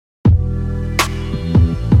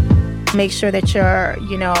Make sure that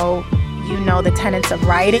you know the tenets of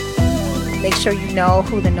writing. Make sure you know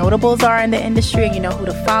who the notables are in the industry and you know who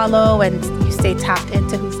to follow, and you stay tapped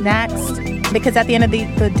into who's next. Because at the end of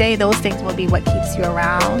the day, those things will be what keeps you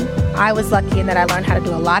around. I was lucky in that I learned how to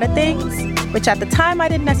do a lot of things, which at the time I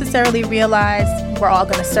didn't necessarily realize were all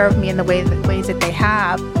going to serve me in the ways that they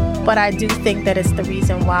have. But I do think that it's the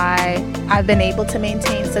reason why I've been able to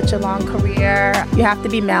maintain such a long career. You have to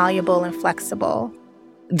be malleable and flexible.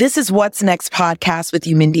 This is What's Next podcast with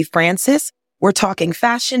you, Mindy Francis. We're talking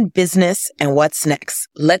fashion, business, and what's next.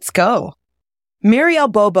 Let's go. Marielle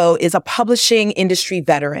Bobo is a publishing industry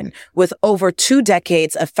veteran with over 2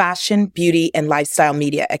 decades of fashion, beauty, and lifestyle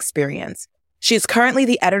media experience. She is currently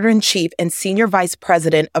the editor-in-chief and senior vice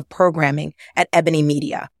president of programming at Ebony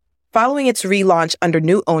Media. Following its relaunch under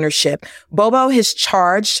new ownership, Bobo is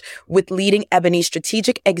charged with leading Ebony's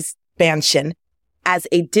strategic expansion as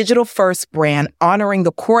a digital-first brand honoring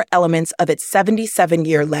the core elements of its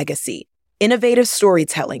 77-year legacy: innovative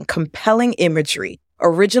storytelling, compelling imagery,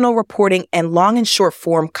 original reporting, and long and short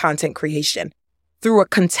form content creation through a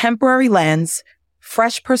contemporary lens,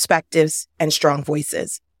 fresh perspectives, and strong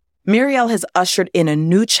voices. Marielle has ushered in a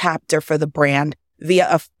new chapter for the brand via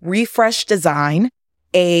a refreshed design,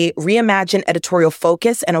 a reimagined editorial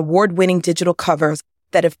focus, and award-winning digital covers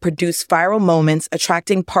that have produced viral moments,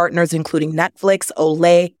 attracting partners including Netflix,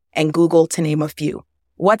 Olay, and Google, to name a few.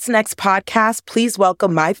 What's Next podcast, please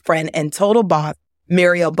welcome my friend and total boss,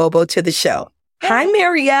 Marielle Bobo, to the show. Hi,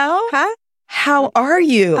 Marielle. Hi. How are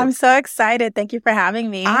you? I'm so excited. Thank you for having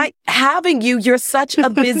me. You're such a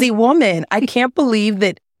busy woman. I can't believe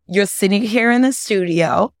that you're sitting here in the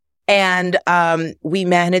studio and we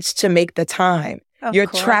managed to make the time. You're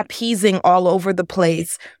trapezing all over the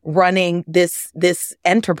place running this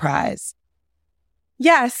enterprise.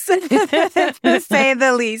 Yes, to say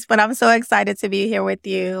the least. But I'm so excited to be here with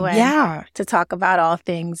you and to talk about all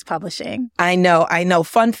things publishing. I know.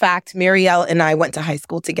 Fun fact, Marielle and I went to high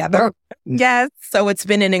school together. Yes. So it's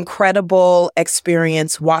been an incredible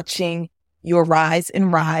experience watching your rise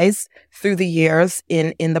through the years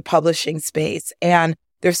in the publishing space. And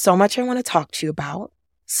there's so much I want to talk to you about,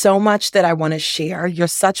 so much that I want to share. You're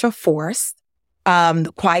such a force.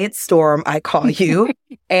 The quiet storm, I call you.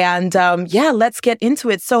 And let's get into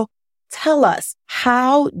it. So tell us,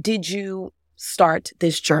 how did you start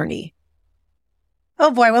this journey? Oh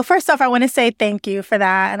boy. Well, first off, I want to say thank you for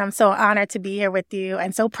that. And I'm so honored to be here with you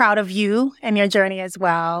and so proud of you and your journey as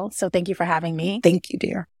well. So thank you for having me. Thank you,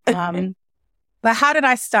 dear. But how did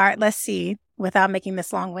I start? Let's see, without making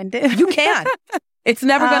this long-winded. You can. It's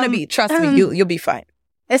never going to be. Trust me, you'll be fine.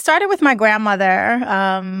 It started with my grandmother.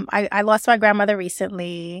 I lost my grandmother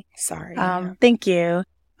recently. Sorry. Thank you.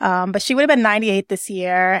 But she would have been 98 this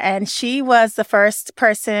year. And she was the first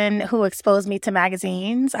person who exposed me to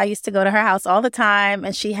magazines. I used to go to her house all the time,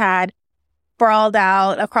 and she had sprawled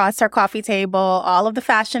out across her coffee table all of the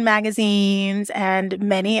fashion magazines and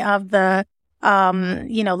many of the,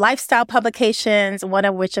 lifestyle publications, one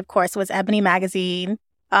of which, of course, was Ebony magazine.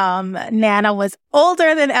 Nana was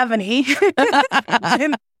older than Ebony.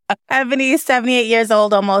 Ebony is 78 years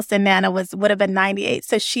old almost, and Nana would have been 98.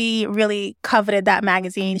 So she really coveted that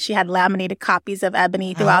magazine. She had laminated copies of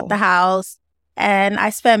Ebony throughout the house. And I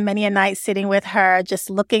spent many a night sitting with her, just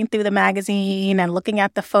looking through the magazine and looking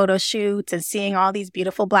at the photo shoots and seeing all these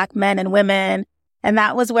beautiful Black men and women. And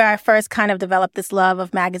that was where I first kind of developed this love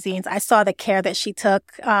of magazines. I saw the care that she took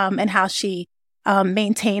and how she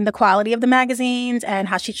maintained the quality of the magazines and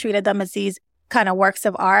how she treated them as these kind of works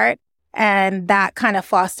of art. And that kind of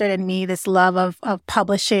fostered in me this love of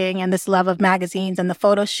publishing and this love of magazines and the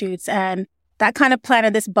photo shoots. And that kind of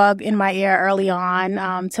planted this bug in my ear early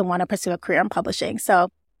on to want to pursue a career in publishing.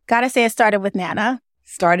 So gotta say it started with Nana.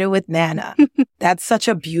 That's such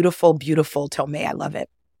a beautiful, beautiful tome. I love it.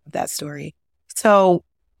 That story. So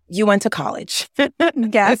you went to college.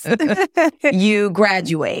 Yes. You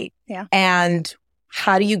graduate. Yeah. And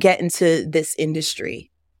how do you get into this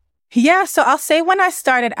industry? Yeah, so I'll say when I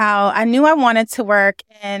started out, I knew I wanted to work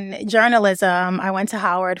in journalism. I went to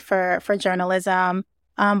Howard for journalism,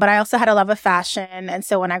 but I also had a love of fashion. And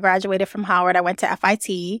so when I graduated from Howard, I went to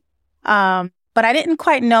FIT. But I didn't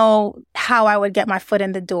quite know how I would get my foot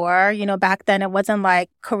in the door. You know, back then it wasn't like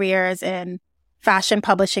careers in fashion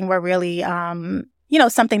publishing were really,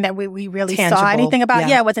 something that we really tangible. Saw anything about.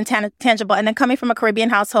 Yeah, it wasn't tangible. And then coming from a Caribbean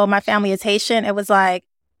household, my family is Haitian. It was like,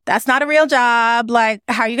 that's not a real job. Like,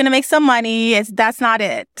 how are you going to make some money? That's not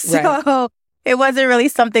it. Right. So it wasn't really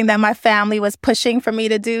something that my family was pushing for me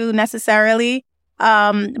to do necessarily.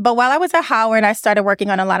 But while I was at Howard, I started working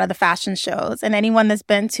on a lot of the fashion shows. And anyone that's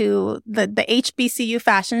been to the HBCU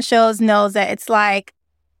fashion shows knows that it's like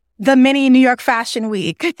the mini New York Fashion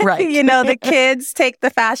Week. Right. The kids take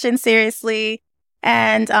the fashion seriously.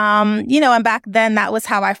 And, and back then that was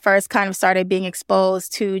how I first kind of started being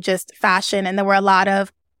exposed to just fashion. And there were a lot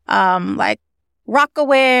of,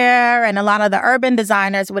 Rockaware and a lot of the urban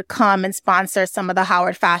designers would come and sponsor some of the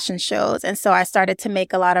Howard fashion shows. And so I started to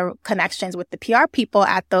make a lot of connections with the PR people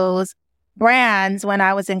at those brands when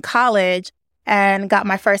I was in college and got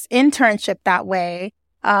my first internship that way.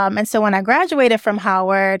 And so when I graduated from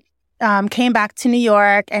Howard, came back to New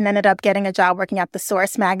York and ended up getting a job working at The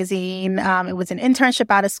Source magazine. It was an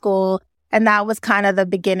internship out of school. And that was kind of the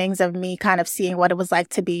beginnings of me kind of seeing what it was like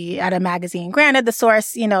to be at a magazine. Granted, The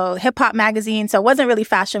Source, hip hop magazine. So it wasn't really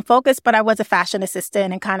fashion focused, but I was a fashion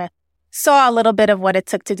assistant and kind of saw a little bit of what it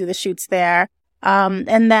took to do the shoots there.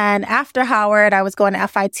 And then after Howard, I was going to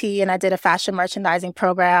FIT and I did a fashion merchandising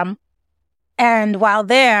program. And while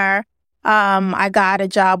there, I got a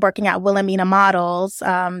job working at Wilhelmina Models.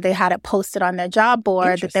 They had it posted on their job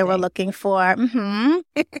board that they were looking for.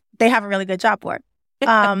 They have a really good job board.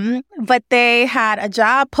 But they had a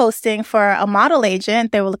job posting for a model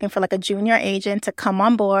agent. They were looking for like a junior agent to come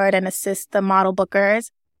on board and assist the model bookers.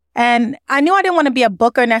 And I knew I didn't want to be a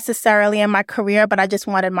booker necessarily in my career, but I just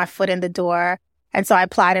wanted my foot in the door. And so I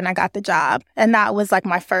applied and I got the job. And that was like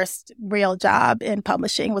my first real job in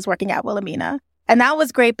publishing, was working at Wilhelmina. And that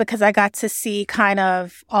was great because I got to see kind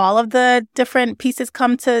of all of the different pieces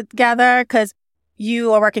come together, because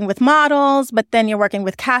you are working with models, but then you're working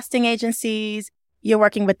with casting agencies. You're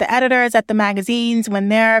working with the editors at the magazines when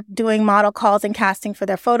they're doing model calls and casting for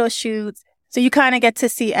their photo shoots. So you kind of get to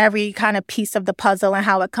see every kind of piece of the puzzle and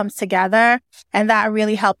how it comes together. And that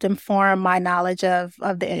really helped inform my knowledge of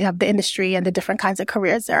the industry and the different kinds of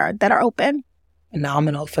careers that are open.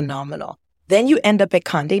 Phenomenal. Then you end up at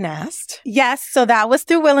Condé Nast. Yes. So that was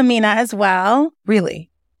through Wilhelmina as well.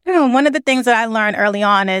 Really? One of the things that I learned early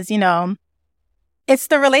on is, it's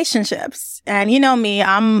the relationships. And me,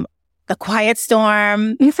 I'm the quiet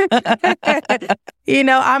storm.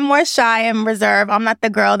 I'm more shy and reserved. I'm not the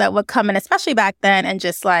girl that would come in, especially back then, and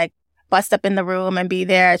just like bust up in the room and be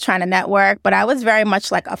there trying to network. But I was very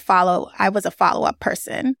much like I was a follow-up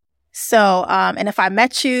person. So, and if I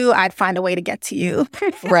met you, I'd find a way to get to you.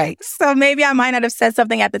 Right. So maybe I might not have said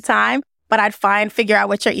something at the time, but I'd figure out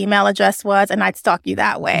what your email address was, and I'd stalk you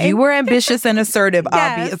that way. You were ambitious and assertive,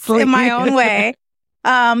 yes, obviously. In my own way.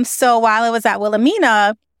 So while I was at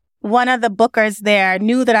Wilhelmina, one of the bookers there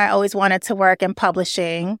knew that I always wanted to work in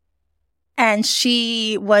publishing. And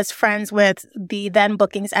she was friends with the then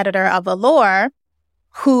bookings editor of Allure,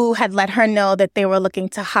 who had let her know that they were looking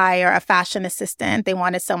to hire a fashion assistant. They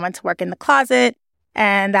wanted someone to work in the closet.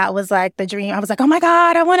 And that was like the dream. I was like, oh my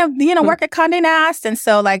God, I want to, work at Condé Nast. And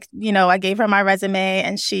so I gave her my resume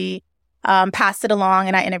and she passed it along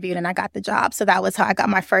and I interviewed and I got the job. So that was how I got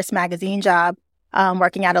my first magazine job.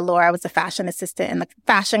 Working at Allure. I was a fashion assistant in the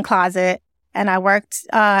fashion closet, and I worked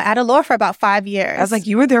at Allure for about 5 years. I was like,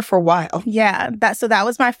 you were there for a while. Yeah, that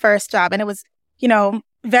was my first job, and it was,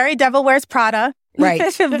 very Devil Wears Prada. Right.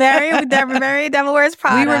 very Devil Wears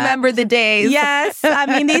Prada. We remember the days. Yes. I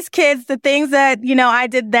mean, these kids, the things that, I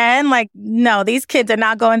did then, no, these kids are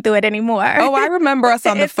not going through it anymore. Oh, I remember us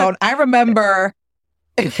on the phone. I remember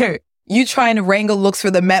you trying to wrangle looks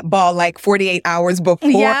for the Met Ball 48 hours before.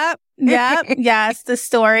 Yep. Yes. The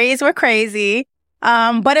stories were crazy.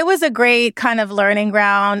 But it was a great kind of learning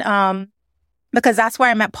ground, because that's where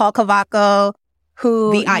I met Paul Cavaco,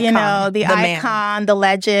 who, the icon, the icon, the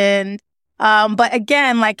legend. But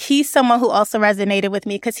again, he's someone who also resonated with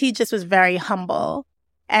me because he just was very humble.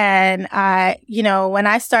 And when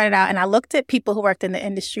I started out and I looked at people who worked in the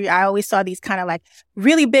industry, I always saw these kind of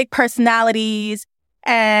really big personalities.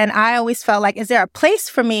 And I always felt like, is there a place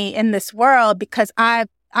for me in this world? Because I'm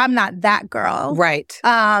not that girl. Right.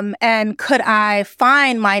 And could I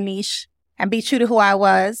find my niche and be true to who I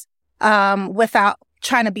was, without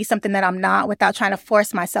trying to be something that I'm not, without trying to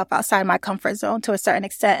force myself outside my comfort zone to a certain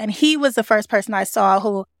extent. And he was the first person I saw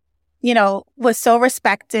who, was so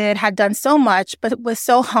respected, had done so much, but was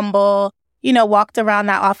so humble, walked around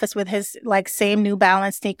that office with his same New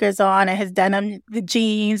Balance sneakers on and his denim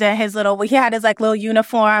jeans and he had his little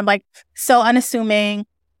uniform, so unassuming.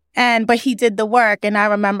 But he did the work. And I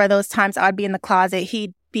remember those times I'd be in the closet.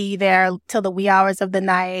 He'd be there till the wee hours of the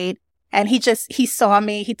night. And he saw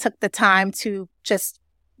me. He took the time to just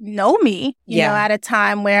know me, you know, at a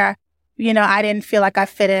time where, I didn't feel like I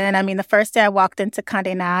fit in. I mean, the first day I walked into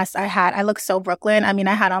Condé Nast, I looked so Brooklyn. I mean,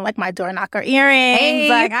 I had on like my door knocker earrings. Hey.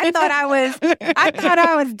 Like I thought I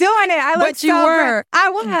was doing it. I looked But you were. I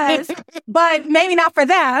was, but maybe not for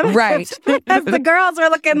them. Right. Because the girls were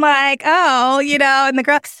looking like, oh, and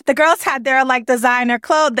the girls had their like designer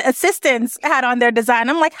clothes. The assistants had on their design.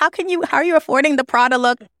 I'm like, how are you affording the Prada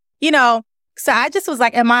look? So I just was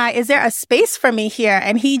like, is there a space for me here?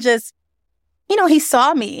 And he just, he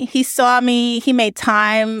saw me. He made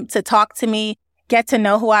time to talk to me, get to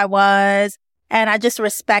know who I was. And I just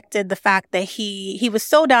respected the fact that he was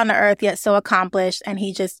so down to earth, yet so accomplished. And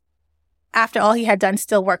he just, after all he had done,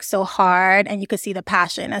 still worked so hard. And you could see the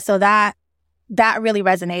passion. And so that really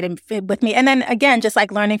resonated with me. And then again, just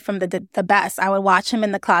like learning from the best, I would watch him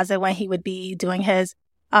in the closet when he would be doing his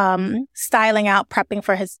styling out, prepping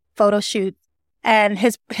for his photo shoot. And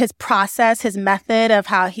his process, his method of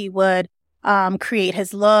how he would create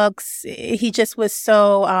his looks, he just was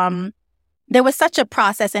so, there was such a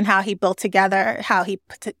process in how he built together, how he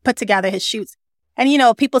put together his shoots.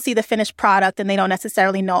 And, people see the finished product and they don't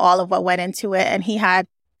necessarily know all of what went into it. And he had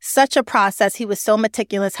such a process. He was so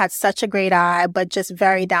meticulous, had such a great eye, but just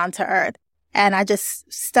very down to earth. And I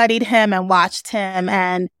just studied him and watched him.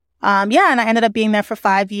 And and I ended up being there for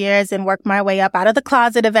 5 years and worked my way up out of the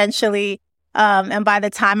closet eventually. And by the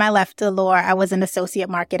time I left Allure, I was an associate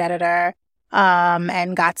market editor,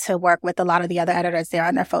 and got to work with a lot of the other editors there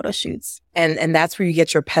on their photo shoots. And that's where you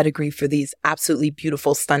get your pedigree for these absolutely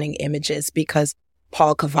beautiful, stunning images, because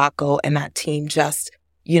Paul Cavaco and that team just,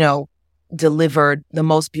 delivered the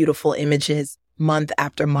most beautiful images month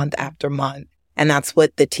after month after month. And that's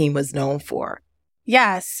what the team was known for.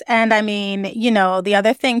 Yes. And I mean, the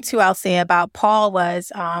other thing too I'll say about Paul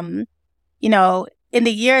was, in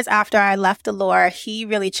the years after I left Allure, he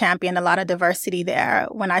really championed a lot of diversity there.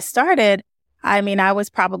 When I started, I mean, I was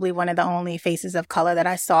probably one of the only faces of color that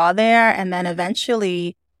I saw there. And then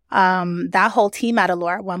eventually, that whole team at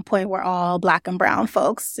Allure at one point were all Black and brown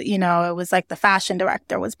folks. It was like the fashion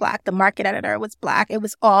director was Black, the market editor was Black.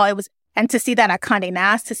 And to see that at Condé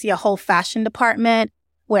Nast, to see a whole fashion department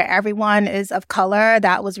where everyone is of color,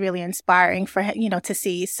 that was really inspiring for him, to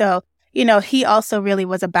see. So, he also really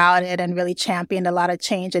was about it and really championed a lot of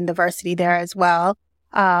change and diversity there as well.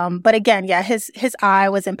 But again, his eye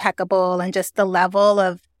was impeccable, and just the level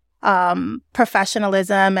of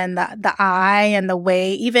professionalism and the eye and the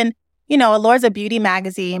way, even, Allure's a beauty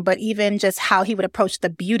magazine, but even just how he would approach the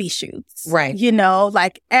beauty shoots. Right.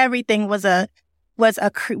 Like everything was a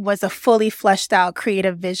fully fleshed out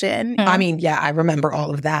creative vision. I mean, I remember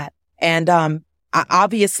all of that. And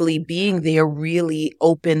obviously being there really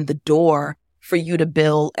opened the door for you to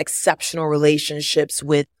build exceptional relationships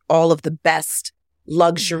with all of the best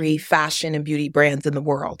luxury fashion and beauty brands in the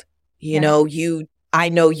world. I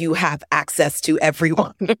know you have access to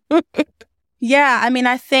everyone. Yeah. I mean,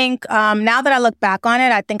 I think now that I look back on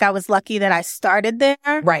it, I think I was lucky that I started there.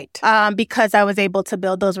 Right. Because I was able to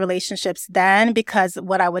build those relationships then, because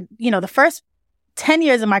the first 10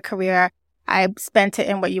 years of my career, I spent it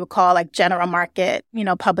in what you would call like general market,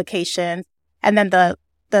 publications. And then the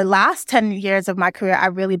last 10 years of my career,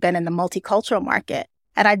 I've really been in the multicultural market.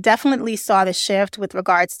 And I definitely saw the shift with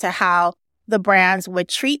regards to how the brands would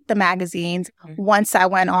treat the magazines once I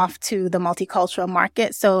went off to the multicultural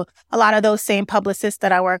market. So a lot of those same publicists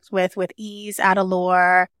that I worked with Ease at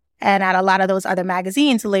Allure and at a lot of those other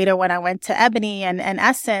magazines later when I went to Ebony and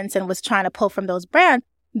Essence and was trying to pull from those brands,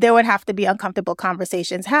 there would have to be uncomfortable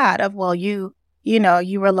conversations had of, well, you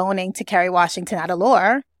were loaning to Kerry Washington at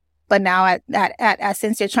Allure, but now at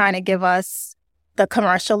Essence, you're trying to give us the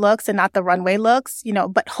commercial looks and not the runway looks,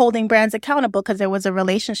 but holding brands accountable because there was a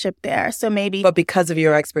relationship there. So maybe. But because of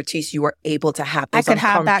your expertise, you were able to have those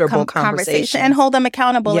uncomfortable conversations and hold them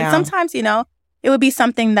accountable. Yeah. And sometimes, it would be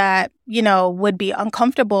something that, would be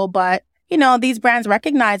uncomfortable, but, these brands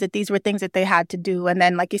recognized that these were things that they had to do. And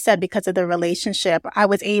then, like you said, because of the relationship, I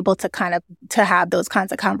was able to to have those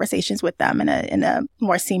kinds of conversations with them in a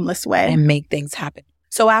more seamless way. And make things happen.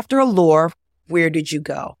 So after Allure, where did you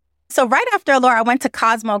go? So right after Allure, I went to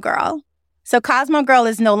Cosmo Girl. So Cosmo Girl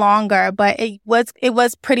is no longer, but it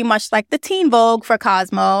was pretty much like the teen Vogue for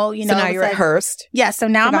Cosmo. So now you're at Hearst. Yeah, so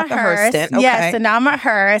now I'm at Hearst. Okay. Yeah, so now I'm at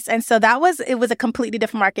Hearst. And so it was a completely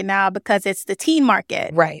different market now because it's the teen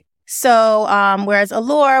market. Right. So whereas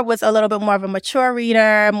Allure was a little bit more of a mature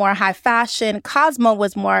reader, more high fashion, Cosmo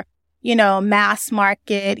was more, mass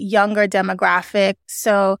market, younger demographic.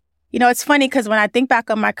 So, it's funny because when I think back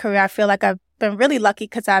on my career, I feel like I've been really lucky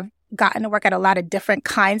because I've gotten to work at a lot of different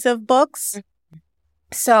kinds of books.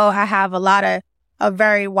 So I have a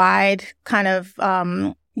very wide kind of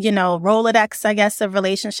Rolodex, I guess, of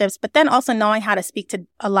relationships, but then also knowing how to speak to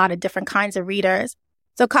a lot of different kinds of readers.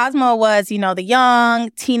 So Cosmo was, the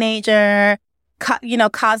young teenager.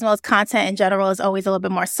 Cosmo's content in general is always a little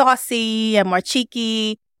bit more saucy and more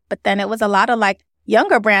cheeky. But then it was a lot of like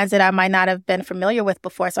younger brands that I might not have been familiar with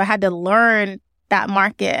before. So I had to learn that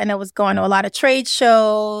market. And it was going to a lot of trade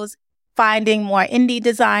shows, finding more indie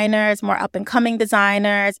designers, more up and coming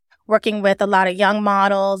designers, working with a lot of young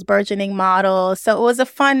models, burgeoning models. So it was a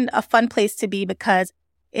fun place to be because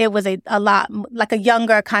it was a lot like a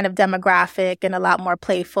younger kind of demographic and a lot more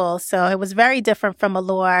playful. So it was very different from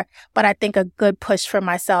Allure, but I think a good push for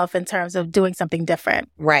myself in terms of doing something different.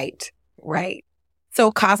 Right.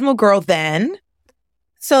 So Cosmo Girl then?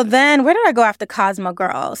 So then where did I go after Cosmo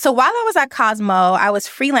Girl? So while I was at Cosmo, I was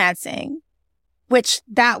freelancing, which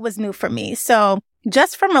that was new for me. So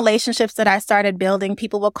just from relationships that I started building,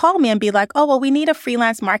 people will call me and be like, oh, well, we need a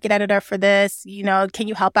freelance market editor for this. Can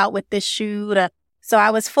you help out with this shoot? So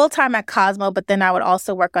I was full-time at Cosmo, but then I would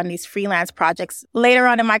also work on these freelance projects. Later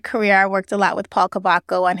on in my career, I worked a lot with Paul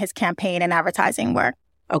Cavaco on his campaign and advertising work.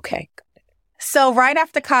 Okay. So right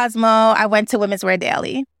after Cosmo, I went to Women's Wear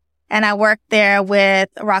Daily, and I worked there with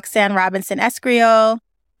Roxanne Robinson Escrio,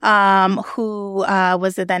 who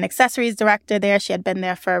was the then accessories director there. She had been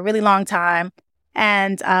there for a really long time.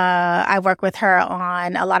 And I worked with her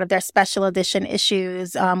on a lot of their special edition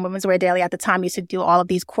issues. Women's Wear Daily at the time used to do all of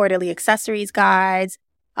these quarterly accessories guides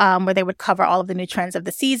where they would cover all of the new trends of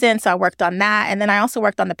the season. So I worked on that. And then I also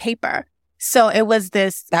worked on the paper. So it was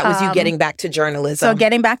this... That was you getting back to journalism. So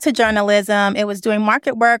getting back to journalism, it was doing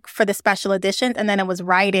market work for the special editions, and then it was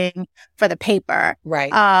writing for the paper.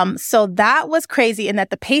 Right. So that was crazy in that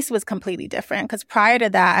the pace was completely different, because prior to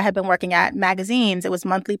that, I had been working at magazines. It was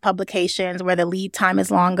monthly publications where the lead time is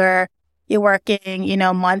longer. You're working,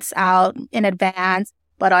 months out in advance.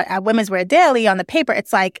 But at Women's Wear Daily on the paper,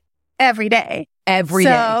 it's like every day. Every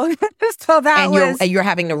day. So that and you're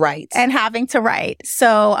having to write. And having to write.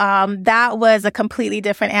 So that was a completely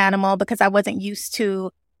different animal because I wasn't used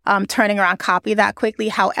to turning around copy that quickly.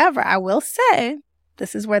 However, I will say,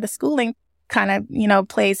 this is where the schooling kind of,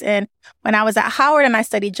 plays in. When I was at Howard and I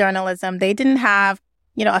studied journalism, they didn't have,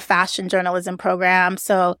 a fashion journalism program.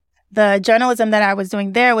 So the journalism that I was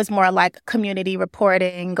doing there was more like community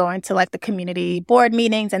reporting, going to like the community board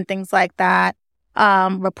meetings and things like that.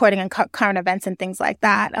 Reporting on current events and things like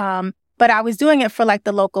that. But I was doing it for like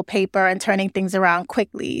the local paper and turning things around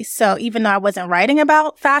quickly. So even though I wasn't writing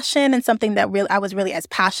about fashion and something that I was really as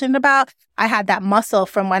passionate about, I had that muscle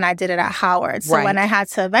from when I did it at Howard. So when I had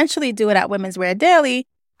to eventually do it at Women's Wear Daily,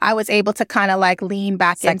 I was able to kind of like lean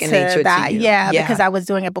back into that. Yeah, because I was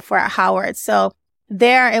doing it before at Howard. So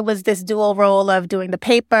there it was this dual role of doing the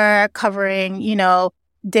paper, covering,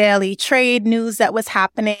 daily trade news that was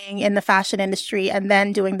happening in the fashion industry, and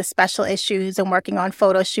then doing the special issues and working on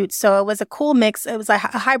photo shoots. So it was a cool mix. It was a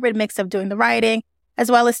hybrid mix of doing the writing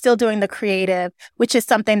as well as still doing the creative, which is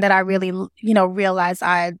something that I really, realized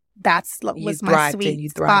was my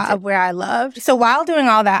sweet spot of where I loved. So while doing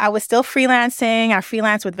all that, I was still freelancing. I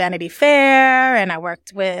freelanced with Vanity Fair, and I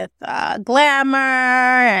worked with Glamour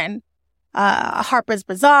and Harper's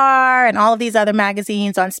Bazaar and all of these other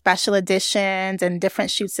magazines on special editions and different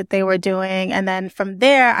shoots that they were doing. And then from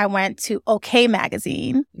there, I went to OK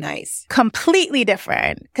Magazine. Nice. Completely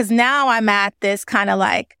different. Because now I'm at this kind of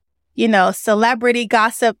like, celebrity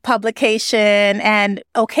gossip publication. And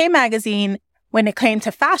OK Magazine, when it came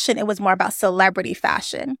to fashion, it was more about celebrity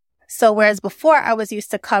fashion. So whereas before I was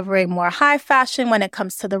used to covering more high fashion when it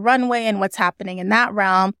comes to the runway and what's happening in that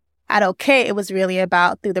realm, at OK, it was really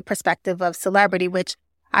about through the perspective of celebrity, which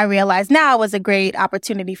I realize now was a great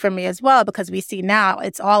opportunity for me as well, because we see now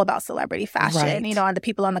it's all about celebrity fashion, right. And the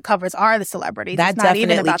people on the covers are the celebrities. That it's not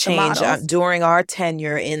definitely even about changed. the models. During our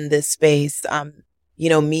tenure in this space,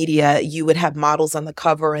 media, you would have models on the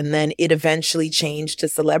cover, and then it eventually changed to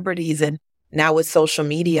celebrities. And now with social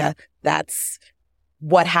media, that's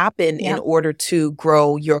what happened in order to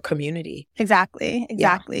grow your community. Exactly.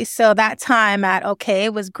 Yeah. So that time at OK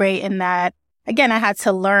was great in that, again, I had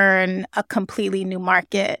to learn a completely new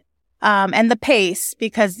market and the pace,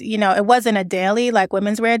 because, it wasn't a daily like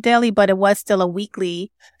Women's Wear Daily, but it was still a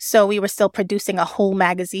weekly. So we were still producing a whole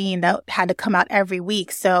magazine that had to come out every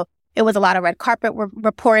week. So it was a lot of red carpet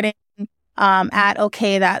reporting at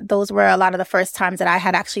OK. Those were a lot of the first times that I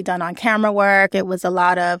had actually done on camera work. It was a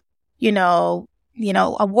lot of,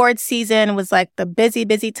 award season was like the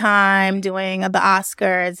busy time doing the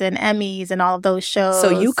Oscars and Emmys and all of those shows. So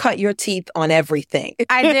you cut your teeth on everything.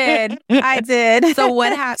 I did. So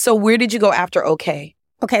what happened? So where did you go after OK?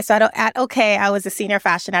 Okay, so at OK, I was a senior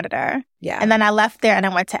fashion editor. Yeah. And then I left there and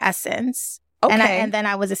I went to Essence. Okay. And then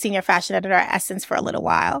I was a senior fashion editor at Essence for a little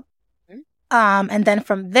while. Mm-hmm. And then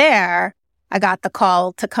from there, I got the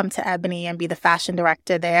call to come to Ebony and be the fashion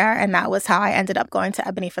director there. And that was how I ended up going to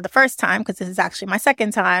Ebony for the first time, because this is actually my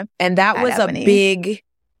second time. And that was Ebony. a big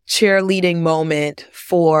cheerleading moment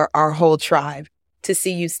for our whole tribe to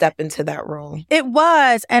see you step into that role. It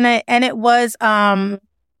was. And it was,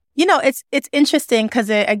 it's interesting because,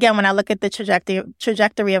 again, when I look at the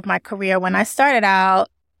trajectory of my career, when I started out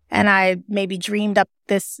and I maybe dreamed up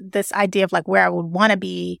this idea of like where I would want to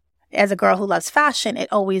be as a girl who loves fashion, it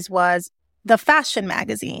always was the fashion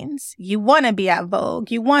magazines. You want to be at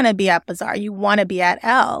Vogue. You want to be at Bazaar. You want to be at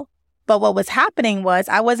Elle. But what was happening was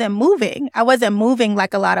I wasn't moving. I wasn't moving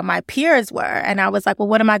like a lot of my peers were. And I was like, well,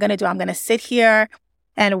 what am I going to do? I'm going to sit here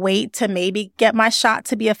and wait to maybe get my shot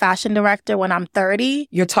to be a fashion director when I'm 30.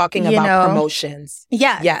 You're talking about promotions.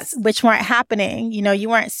 Yes. Which weren't happening. You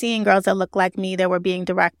weren't seeing girls that looked like me that were being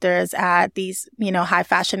directors at these, high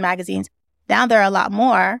fashion magazines. Now there are a lot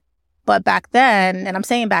more. But back then, and I'm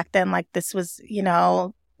saying back then, like this was,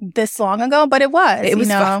 this long ago, but it was. It was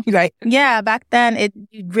fun, right? Yeah, back then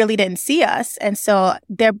you really didn't see us. And so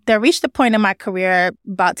there reached a point in my career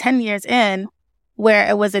about 10 years in where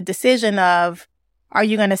it was a decision of, are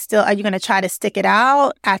you going to try to stick it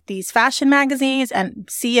out at these fashion magazines and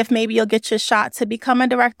see if maybe you'll get your shot to become a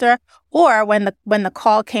director? Or when the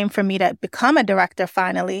call came for me to become a director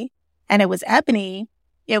finally, and it was Ebony,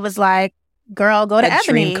 it was like, girl, go to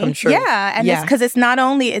Ebony. Dream come true. Yeah. And it's because it's not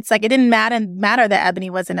only, it's like, it didn't matter that Ebony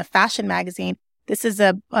wasn't a fashion magazine. This is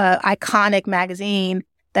a iconic magazine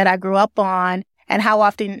that I grew up on. And how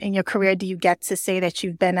often in your career do you get to say that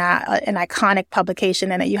you've been at an iconic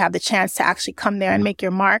publication and that you have the chance to actually come there and make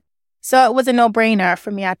your mark? So it was a no-brainer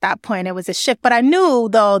for me at that point. It was a shift. But I knew,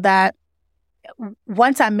 though, that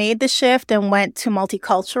once I made the shift and went to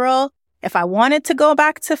multicultural, if I wanted to go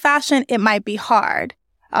back to fashion, it might be hard.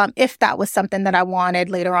 If that was something that I wanted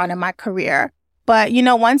later on in my career. But,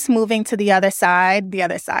 once moving to the other side,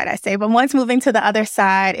 but once moving to the other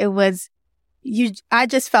side, it was, I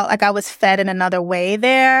just felt like I was fed in another way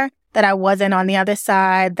there, that I wasn't on the other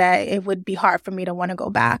side, that it would be hard for me to want to go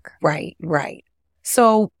back. Right.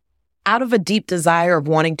 So out of a deep desire of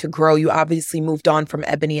wanting to grow, you obviously moved on from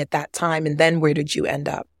Ebony at that time. And then where did you end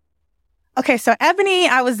up? Okay, so Ebony,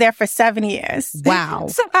 I was there for 7 years. Wow.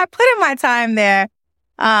 So I put in my time there.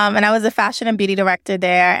 And I was a fashion and beauty director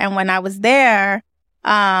there. And when I was there,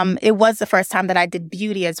 it was the first time that I did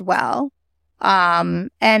beauty as well.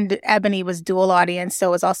 And Ebony was dual audience, so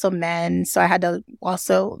it was also men. So I had to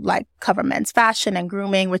also cover men's fashion and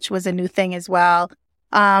grooming, which was a new thing as well.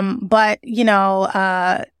 But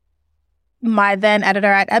my then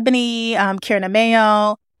editor at Ebony, Kierna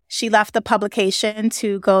Mayo, she left the publication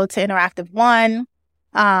to go to Interactive One.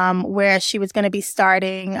 Where she was going to be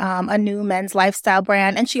starting a new men's lifestyle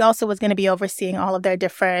brand. And she also was going to be overseeing all of their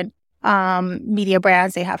different media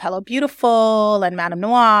brands. They have Hello Beautiful and Madame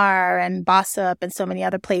Noir and Boss Up and so many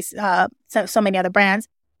other so many other brands.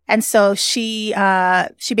 And so she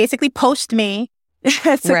basically poached me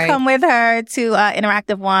to come with her to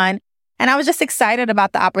Interactive One. And I was just excited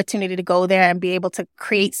about the opportunity to go there and be able to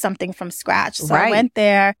create something from scratch. So I went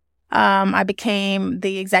there. I became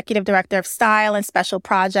the executive director of style and special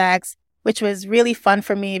projects, which was really fun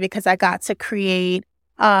for me because I got to create,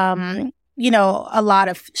 a lot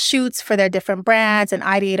of shoots for their different brands and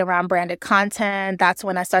ideate around branded content. That's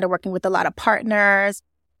when I started working with a lot of partners.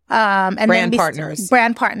 Brand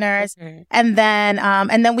partners. Mm-hmm.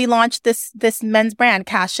 And then we launched this men's brand,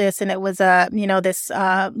 Cassius, and it was this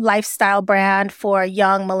lifestyle brand for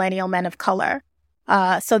young millennial men of color.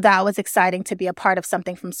 So that was exciting to be a part of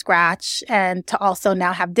something from scratch and to also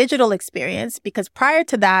now have digital experience, because prior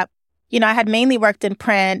to that, I had mainly worked in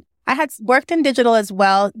print. I had worked in digital as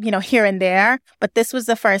well, here and there, but this was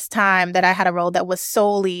the first time that I had a role that was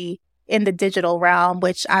solely in the digital realm,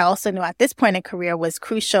 which I also knew at this point in career was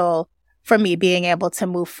crucial for me being able to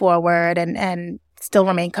move forward and still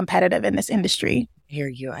remain competitive in this industry. I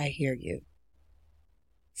hear you.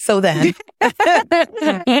 So then.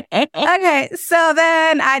 Okay. So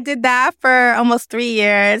then I did that for almost 3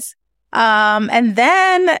 years. And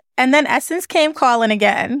then Essence came calling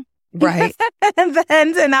again. Right.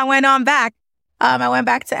 and I went on back. I went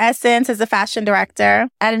back to Essence as a fashion director.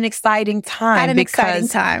 At an exciting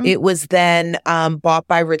time. It was then bought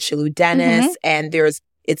by Richelieu Dennis, and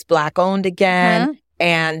it's Black owned again.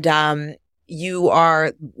 And you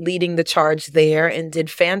are leading the charge there and did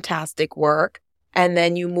fantastic work. And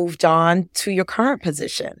then you moved on to your current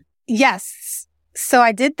position. Yes. So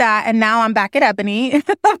I did that. And now I'm back at Ebony,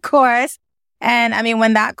 of course. And I mean,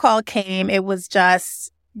 when that call came, it was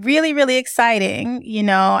just really, really exciting.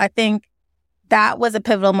 I think that was a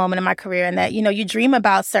pivotal moment in my career, and that, you dream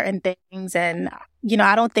about certain things. And,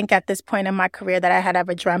 I don't think at this point in my career that I had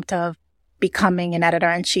ever dreamt of becoming an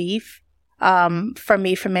editor-in-chief. For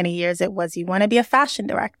me, for many years, it was, you want to be a fashion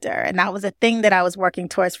director. And that was a thing that I was working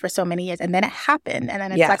towards for so many years. And then it happened. And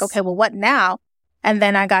then it's like, okay, well, what now? And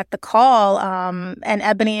then I got the call. And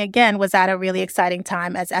Ebony, again, was at a really exciting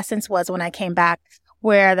time, as Essence was when I came back,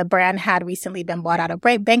 where the brand had recently been bought out of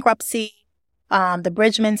bankruptcy. The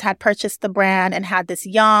Bridgmans had purchased the brand and had this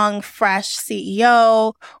young, fresh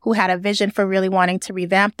CEO who had a vision for really wanting to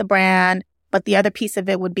revamp the brand. But the other piece of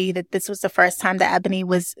it would be that this was the first time that Ebony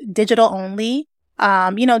was digital only,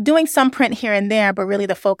 doing some print here and there, but really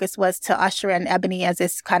the focus was to usher in Ebony as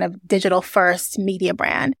this kind of digital first media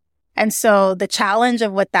brand. And so the challenge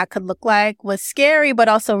of what that could look like was scary, but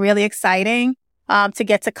also really exciting. To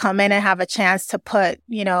get to come in and have a chance to put,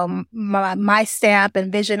 my stamp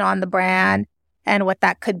and vision on the brand and what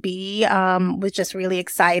that could be, was just really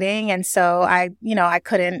exciting. And so I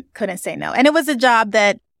couldn't say no. And it was a job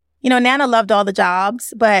that, Nana loved all the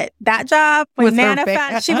jobs, but that job, when Nana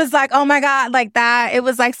found, she was like, oh my God, like that. It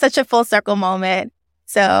was like such a full circle moment.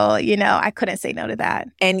 So, I couldn't say no to that.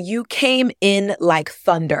 And you came in like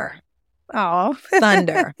thunder. Oh,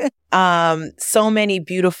 thunder. So many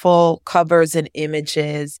beautiful covers and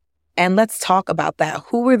images. And let's talk about that.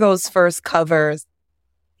 Who were those first covers?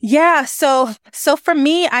 Yeah. So for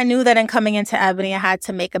me, I knew that in coming into Ebony, I had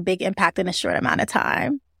to make a big impact in a short amount of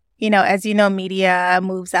time. As media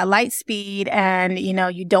moves at light speed, and,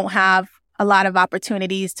 you don't have a lot of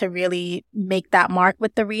opportunities to really make that mark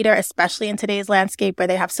with the reader, especially in today's landscape where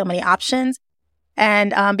they have so many options.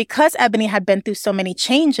 And because Ebony had been through so many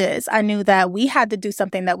changes, I knew that we had to do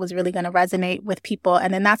something that was really going to resonate with people.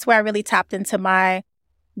 And then that's where I really tapped into my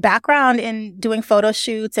background in doing photo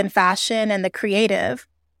shoots and fashion and the creative.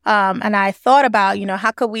 And I thought about,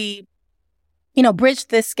 how could we, bridge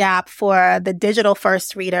this gap for the digital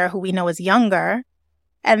first reader who we know is younger,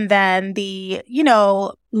 and then the,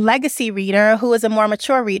 legacy reader who is a more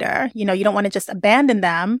mature reader. You don't want to just abandon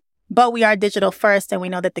them, but we are digital first, and we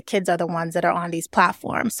know that the kids are the ones that are on these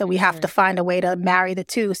platforms. So we have to find a way to marry the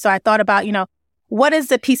two. So I thought about, what is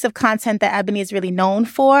the piece of content that Ebony is really known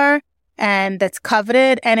for and that's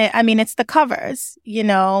coveted? And it's the covers,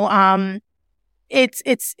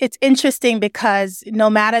 It's interesting because no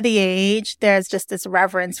matter the age, there's just this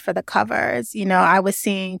reverence for the covers. I was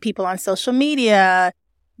seeing people on social media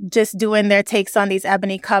just doing their takes on these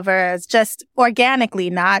Ebony covers, just organically,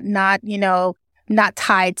 not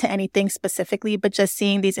tied to anything specifically, but just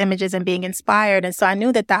seeing these images and being inspired. And so I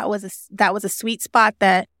knew that was a sweet spot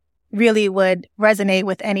that really would resonate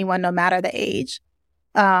with anyone, no matter the age.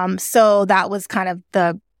 So that was kind of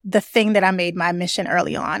the thing that I made my mission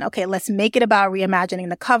early on. Okay, let's make it about reimagining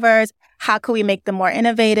the covers. How can we make them more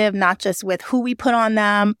innovative, not just with who we put on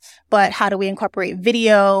them, but how do we incorporate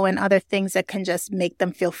video and other things that can just make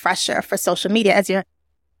them feel fresher for social media? As you're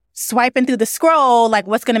swiping through the scroll, like,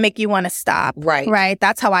 what's going to make you want to stop? Right.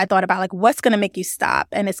 That's how I thought about, like, what's going to make you stop?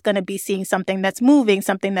 And it's going to be seeing something that's moving,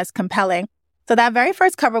 something that's compelling. So that very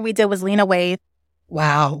first cover we did was Lena Waithe.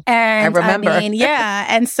 Wow. And I remember. Yeah.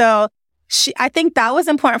 And so I think that was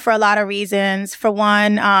important for a lot of reasons. For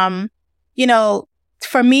one,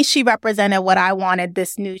 for me, she represented what I wanted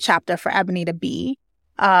this new chapter for Ebony to be.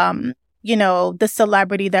 The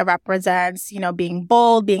celebrity that represents, being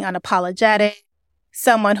bold, being unapologetic,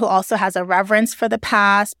 someone who also has a reverence for the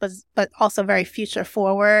past, but also very future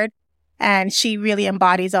forward. And she really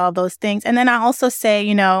embodies all those things. And then I also say,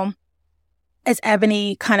 as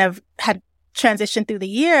Ebony kind of had transitioned through the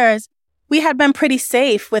years, we had been pretty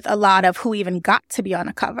safe with a lot of who even got to be on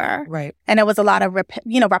a cover. Right. And it was a lot of,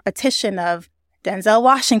 repetition of Denzel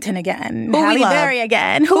Washington again, Halle Berry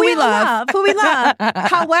again, who we love.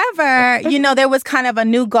 However, there was kind of a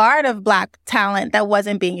new guard of Black talent that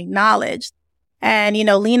wasn't being acknowledged. And,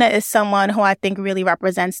 Lena is someone who I think really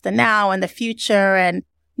represents the now and the future, and,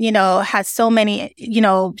 has so many,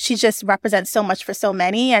 she just represents so much for so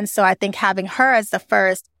many. And so I think having her as the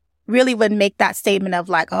first really would make that statement of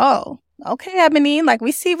like, oh, okay, Ebony, like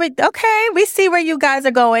we see where you guys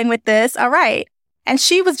are going with this. All right. And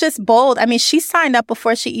she was just bold. I mean, she signed up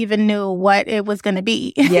before she even knew what it was going to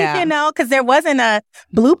be, because there wasn't a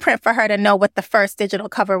blueprint for her to know what the first digital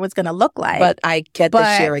cover was going to look like. But I get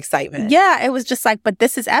the sheer excitement. Yeah, it was just like, but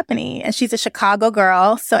this is Ebony, and she's a Chicago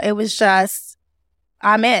girl. So it was just,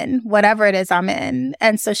 I'm in. Whatever it is, I'm in.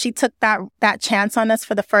 And so she took that chance on us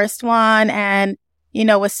for the first one, and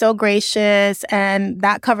was so gracious. And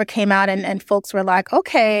that cover came out, and folks were like,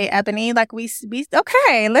 okay, Ebony, like we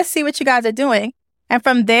okay, let's see what you guys are doing. And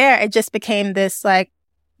from there, it just became this like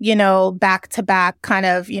back to back kind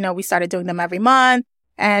of, we started doing them every month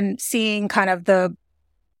and seeing kind of the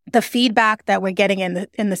feedback that we're getting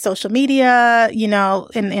in the social media, in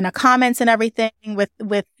the comments and everything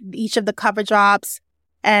with each of the cover drops.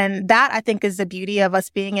 And that, I think, is the beauty of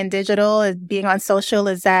us being in digital, is being on social,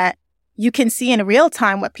 is that you can see in real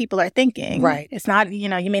time what people are thinking. Right. It's not, you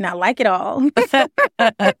may not like it all, but,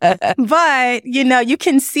 you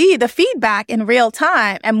can see the feedback in real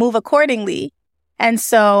time and move accordingly. And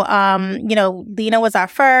so, Lena was our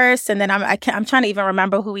first. And then I'm trying to even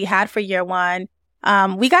remember who we had for year one.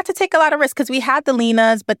 We got to take a lot of risks because we had the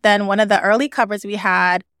Lenas, but then one of the early covers we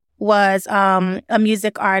had was a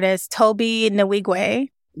music artist, Toby Nwigwe.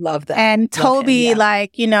 Love that. And Toby,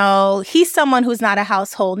 he's someone who's not a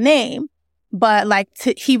household name, but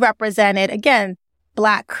he represented, again,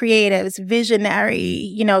 Black creatives,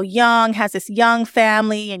 visionary, young, has this young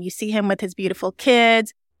family, and you see him with his beautiful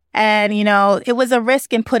kids. And, it was a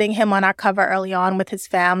risk in putting him on our cover early on with his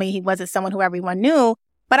family. He wasn't someone who everyone knew.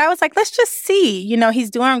 But I was like, let's just see, he's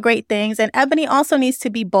doing great things. And Ebony also needs to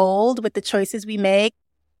be bold with the choices we make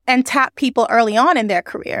and tap people early on in their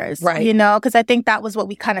careers, right? Because I think that was what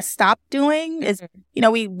we kind of stopped doing is,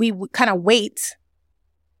 we kind of wait.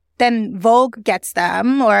 Then Vogue gets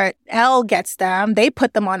them or Elle gets them. They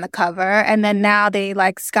put them on the cover. And then now they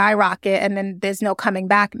skyrocket. And then there's no coming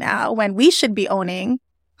back now, when we should be owning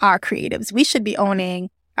our creatives. We should be owning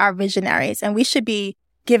our visionaries, and we should be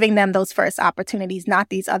giving them those first opportunities, not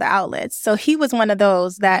these other outlets. So he was one of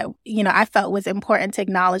those that, I felt was important to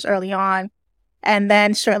acknowledge early on. And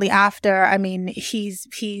then shortly after, he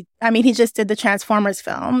just did the Transformers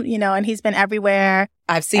film, and he's been everywhere.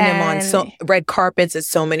 I've seen him on red carpets at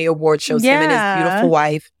so many award shows, him and his beautiful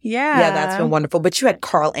wife. Yeah. Yeah, that's been wonderful. But you had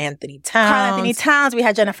Carl Anthony Towns. We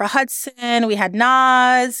had Jennifer Hudson. We had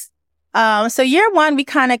Nas. So year one, we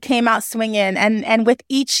kind of came out swinging, and with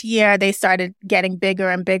each year, they started getting bigger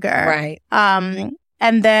and bigger. Right.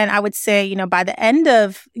 And then I would say, by the end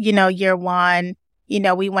of, year one,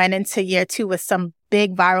 we went into year two with some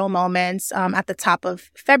big viral moments. At the top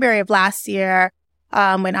of February of last year,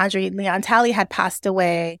 when Andre Leon Talley had passed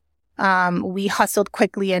away, we hustled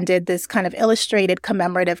quickly and did this kind of illustrated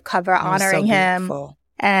commemorative cover honoring him.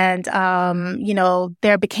 And,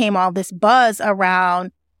 there became all this buzz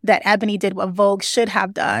around that Ebony did what Vogue should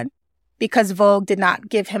have done, because Vogue did not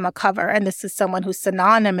give him a cover. And this is someone who's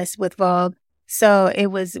synonymous with Vogue. So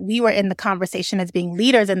we were in the conversation as being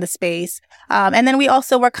leaders in the space. And then we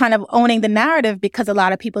also were kind of owning the narrative, because a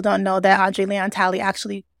lot of people don't know that Andre Leon Talley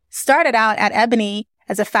actually started out at Ebony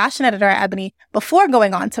as a fashion editor at Ebony before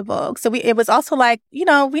going on to Vogue. So it was also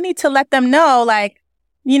we need to let them know,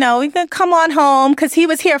 we can come on home, because he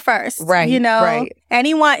was here first. Right. Right.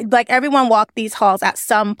 Everyone walked these halls at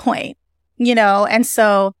some point, and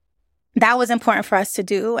so that was important for us to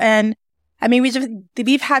do. And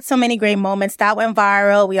we've had so many great moments that went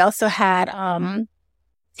viral. We also had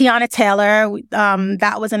Tiana Taylor.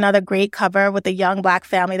 That was another great cover with a young Black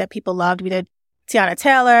family that people loved. We did Tiana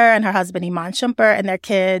Taylor and her husband Iman Shumpert and their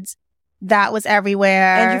kids. That was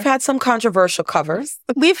everywhere. And you've had some controversial covers.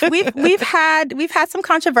 We've had some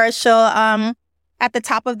controversial. At the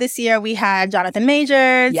top of this year, we had Jonathan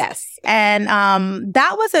Majors. Yes. And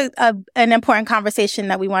that was an important conversation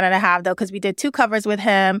that we wanted to have, though, because we did two covers with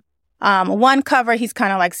him. One cover, he's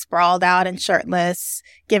kind of sprawled out and shirtless,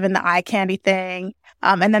 given the eye candy thing.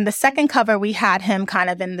 And then the second cover, we had him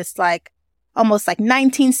kind of in this almost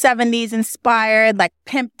 1970s inspired,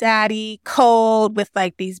 Pimp Daddy, cold, with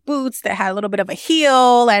these boots that had a little bit of a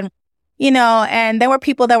heel. And, and there were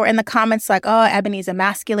people that were in the comments oh, Ebony's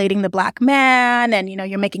emasculating the Black man, and,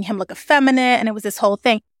 you're making him look effeminate. And it was this whole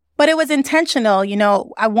thing. But it was intentional.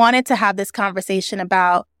 I wanted to have this conversation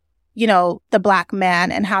about, the Black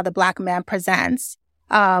man and how the Black man presents.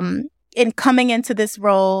 In coming into this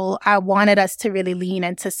role, I wanted us to really lean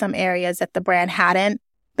into some areas that the brand hadn't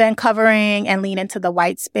been covering, and lean into the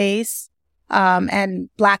white space. And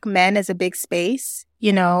Black men is a big space.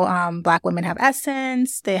 Black women have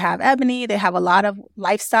Essence, they have Ebony, they have a lot of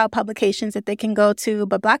lifestyle publications that they can go to,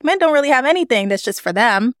 but Black men don't really have anything that's just for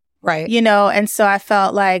them. Right. And so I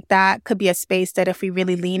felt like that could be a space that if we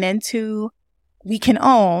really lean into, we can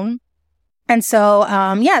own. And so,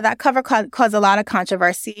 that cover caused a lot of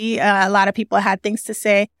controversy. A lot of people had things to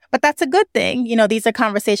say, but that's a good thing. These are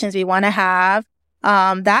conversations we want to have.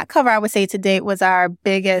 That cover, I would say to date, was our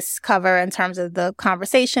biggest cover in terms of the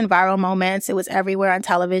conversation, viral moments. It was everywhere on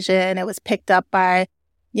television. It was picked up by,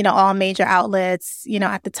 all major outlets,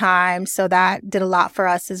 at the time. So that did a lot for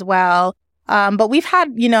us as well. But we've had,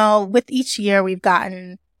 with each year, we've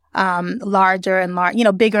gotten larger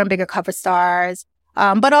and bigger and bigger cover stars.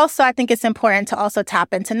 But also, I think it's important to also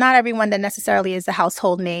tap into not everyone that necessarily is a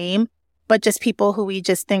household name, but just people who we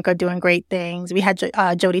just think are doing great things. We had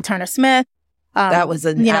Jodie Turner-Smith, that was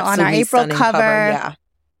an on our April cover. Yeah.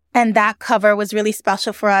 And that cover was really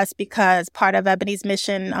special for us because part of Ebony's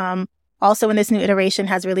mission, also in this new iteration,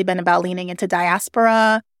 has really been about leaning into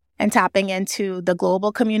diaspora and tapping into the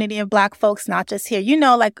global community of Black folks, not just here.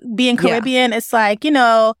 Like being Caribbean, it's like,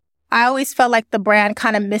 I always felt like the brand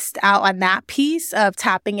kind of missed out on that piece of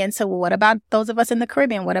tapping into, well, what about those of us in the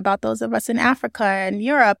Caribbean? What about those of us in Africa and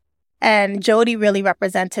Europe? And Jodie really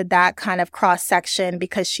represented that kind of cross section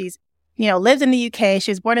because she's, lives in the UK.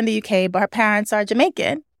 She was born in the UK, but her parents are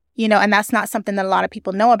Jamaican. And that's not something that a lot of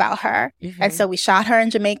people know about her. Mm-hmm. And so we shot her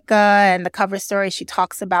in Jamaica, and the cover story, she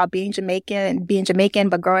talks about being Jamaican,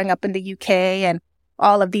 but growing up in the UK and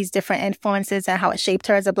all of these different influences and how it shaped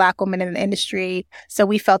her as a Black woman in the industry. So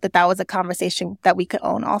we felt that was a conversation that we could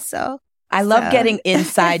own also. I love getting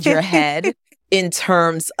inside your head in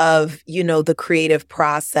terms of, the creative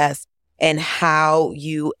process and how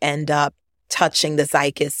you end up touching the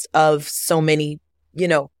zeitgeist of so many,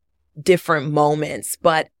 different moments.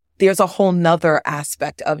 But there's a whole nother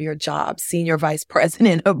aspect of your job, Senior Vice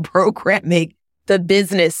President of Programming, the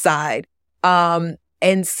business side.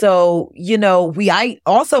 And so, I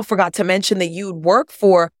also forgot to mention that you'd work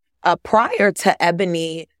for, prior to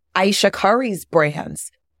Ebony, Aisha Curry's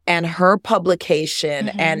brands and her publication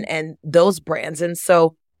and those brands. And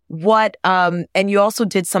so and you also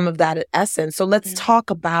did some of that at Essence. So let's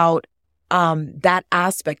talk about that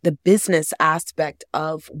aspect, the business aspect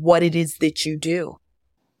of what it is that you do.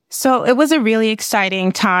 So it was a really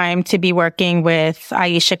exciting time to be working with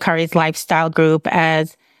Aisha Curry's lifestyle group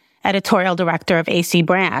as editorial director of AC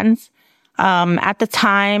Brands. At the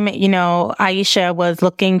time, Aisha was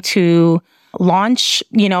looking to launch,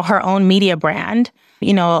 her own media brand.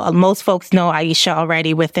 Most folks know Aisha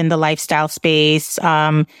already within the lifestyle space.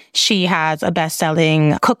 She has a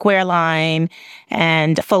best-selling cookware line,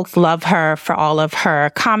 and folks love her for all of her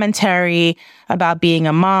commentary about being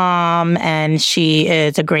a mom. And she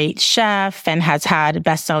is a great chef and has had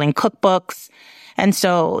best-selling cookbooks. And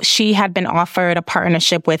so she had been offered a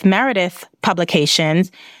partnership with Meredith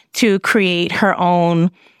Publications to create her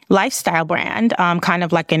own lifestyle brand, kind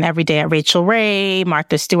of like an Everyday at Rachel Ray,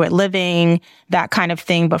 Martha Stewart Living, that kind of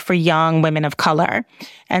thing, but for young women of color.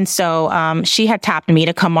 And so she had tapped me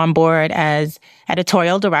to come on board as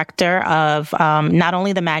editorial director of not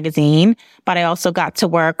only the magazine, but I also got to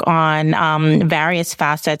work on various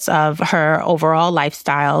facets of her overall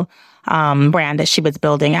lifestyle brand that she was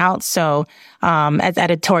building out. So as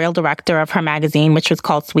editorial director of her magazine, which was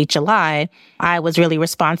called Sweet July, I was really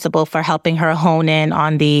responsible for helping her hone in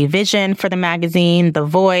on the vision for the magazine, the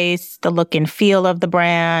voice, the look and feel of the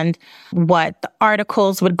brand, what the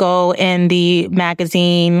articles would go in the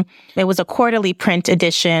magazine. It was a quarterly print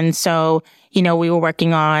edition. So, we were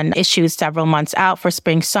working on issues several months out for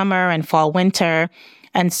spring, summer, and fall, winter.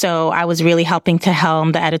 And so I was really helping to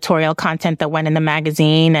helm the editorial content that went in the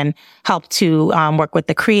magazine and helped to work with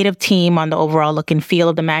the creative team on the overall look and feel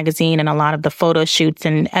of the magazine and a lot of the photo shoots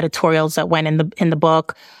and editorials that went in the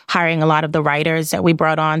book, hiring a lot of the writers that we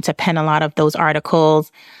brought on to pen a lot of those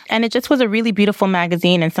articles. And it just was a really beautiful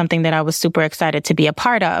magazine and something that I was super excited to be a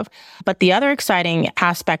part of. But the other exciting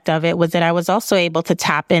aspect of it was that I was also able to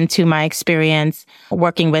tap into my experience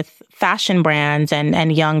working with fashion brands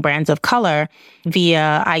and young brands of color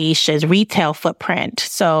via Aisha's retail footprint.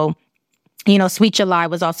 So, Sweet July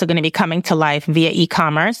was also going to be coming to life via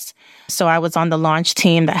e-commerce. So I was on the launch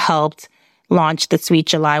team that helped launch the Sweet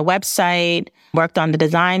July website, worked on the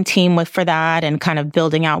design team for that and kind of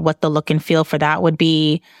building out what the look and feel for that would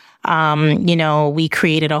be. We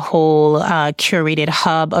created a whole curated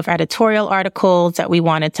hub of editorial articles that we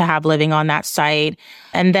wanted to have living on that site.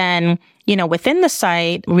 And then, within the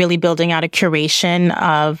site, really building out a curation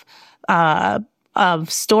of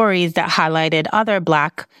stories that highlighted other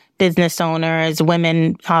Black business owners,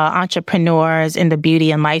 women, entrepreneurs in the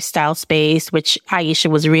beauty and lifestyle space, which Aisha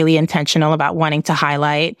was really intentional about wanting to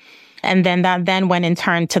highlight. And then that then went in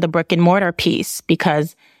turn to the brick and mortar piece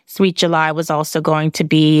because Sweet July was also going to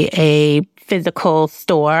be a physical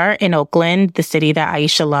store in Oakland, the city that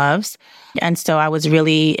Aisha loves. And so I was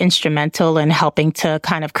really instrumental in helping to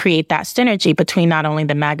kind of create that synergy between not only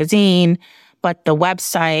the magazine, but the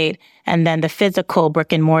website and then the physical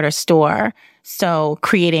brick and mortar store. So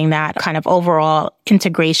creating that kind of overall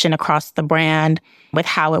integration across the brand with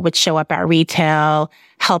how it would show up at retail,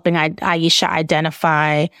 helping Aisha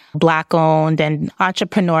identify Black-owned and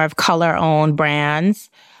entrepreneur of color-owned brands,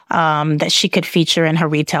 that she could feature in her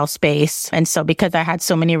retail space. And so because I had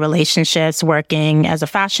so many relationships working as a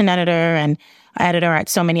fashion editor and editor at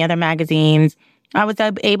so many other magazines, I was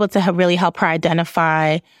able to really help her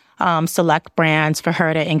identify select brands for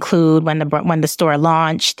her to include when the store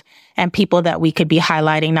launched, and people that we could be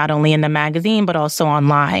highlighting not only in the magazine but also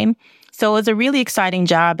online. So it was a really exciting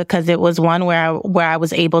job because it was one where I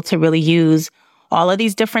was able to really use all of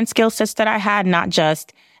these different skill sets that I had, not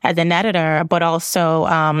just as an editor, but also,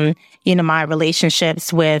 my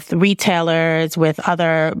relationships with retailers, with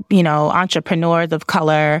other, entrepreneurs of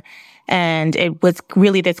color. And it was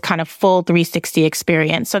really this kind of full 360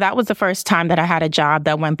 experience. So that was the first time that I had a job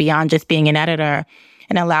that went beyond just being an editor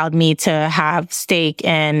and allowed me to have stake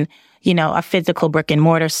in, a physical brick and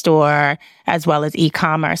mortar store, as well as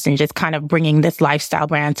e-commerce, and just kind of bringing this lifestyle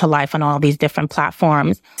brand to life on all these different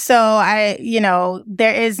platforms. So you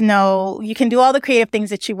can do all the creative things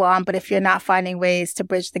that you want, but if you're not finding ways to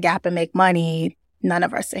bridge the gap and make money, none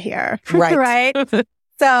of us are here. Right. Right?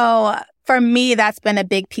 So for me, that's been a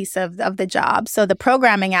big piece of the job. So the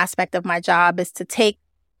programming aspect of my job is to take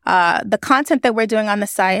the content that we're doing on the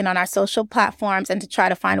site and on our social platforms and to try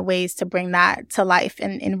to find ways to bring that to life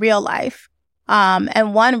in real life.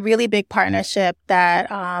 And one really big partnership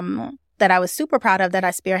that I was super proud of that I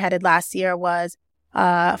spearheaded last year was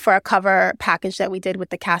for a cover package that we did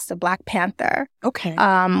with the cast of Black Panther. Okay.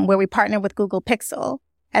 Where we partnered with Google Pixel.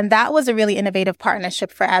 And that was a really innovative partnership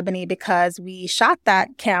for Ebony because we shot that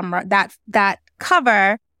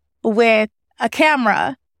cover with a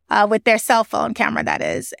camera, with their cell phone camera, that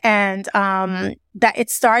is. And that it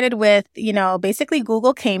started with, basically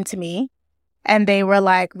Google came to me and they were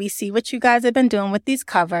like, we see what you guys have been doing with these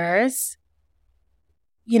covers.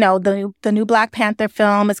 The new Black Panther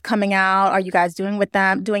film is coming out. Are you guys doing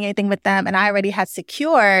anything with them? And I already had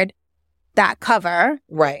secured that cover.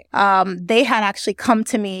 Right. They had actually come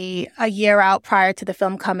to me a year out prior to the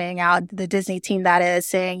film coming out, the Disney team that is,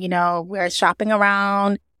 saying, we're shopping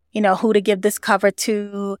around, who to give this cover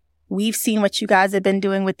to. We've seen what you guys have been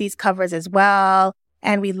doing with these covers as well.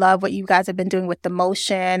 And we love what you guys have been doing with the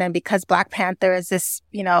motion. And because Black Panther is this,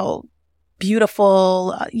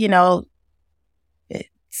 beautiful,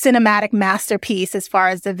 cinematic masterpiece as far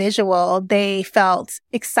as the visual, they felt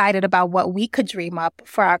excited about what we could dream up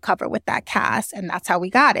for our cover with that cast. And that's how we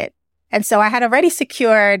got it. And so I had already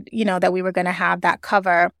secured, that we were going to have that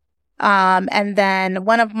cover. And then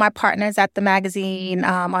one of my partners at the magazine,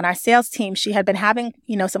 on our sales team, she had been having,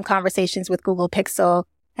 some conversations with Google Pixel.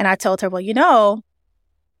 And I told her, well,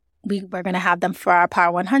 we're going to have them for our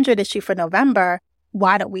Power 100 issue for November.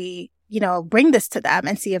 Why don't we, bring this to them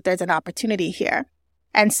and see if there's an opportunity here?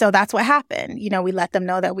 And so that's what happened. We let them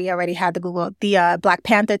know that we already had the Black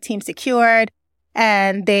Panther team secured,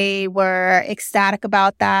 and they were ecstatic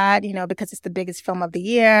about that, because it's the biggest film of the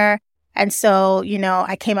year. And so,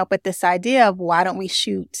 I came up with this idea of why don't we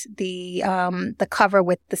shoot the cover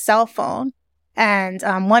with the cell phone? And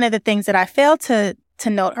one of the things that I failed to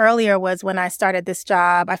note earlier was when I started this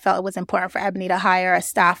job, I felt it was important for Ebony to hire a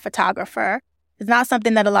staff photographer. It's not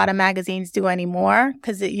something that a lot of magazines do anymore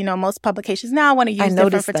because, most publications now want to use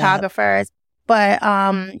different photographers. But,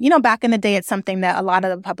 back in the day, it's something that a lot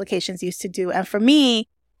of the publications used to do. And for me,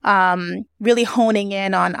 really honing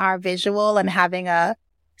in on our visual and having a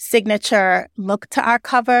signature look to our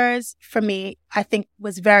covers, for me, I think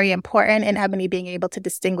was very important in Ebony being able to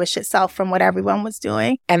distinguish itself from what everyone was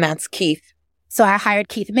doing. And that's Keith. So I hired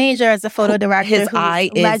Keith Major as a photo director. His eye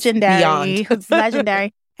is legendary. Who's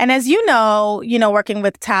legendary. And as you know, working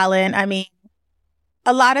with talent,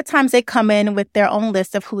 a lot of times they come in with their own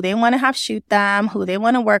list of who they want to have shoot them, who they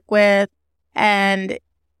want to work with. And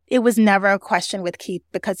it was never a question with Keith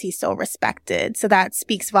because he's so respected. So that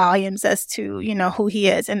speaks volumes as to, who he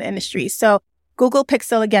is in the industry. So Google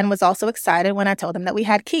Pixel, again, was also excited when I told them that we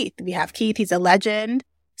had Keith. We have Keith. He's a legend.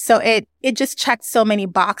 So it just checked so many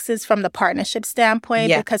boxes from the partnership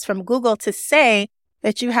standpoint, because from Google to say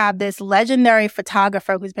that you have this legendary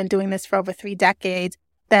photographer who's been doing this for over 3 decades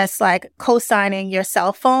that's like co-signing your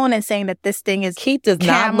cell phone and saying that this thing is Keith does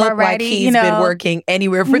not look ready, like he's been working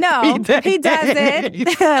anywhere for 3 decades. No, he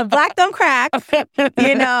doesn't. Black don't crack,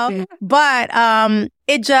 But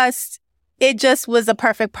it just was a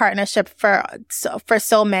perfect partnership for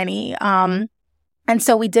so many. And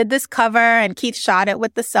so we did this cover and Keith shot it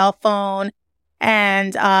with the cell phone.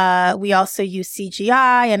 And we also used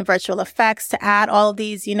CGI and virtual effects to add all of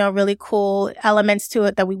these, really cool elements to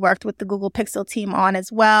it that we worked with the Google Pixel team on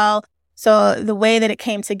as well. So the way that it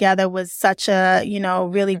came together was such a,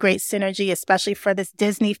 really great synergy, especially for this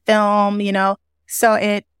Disney film, So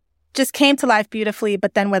it just came to life beautifully.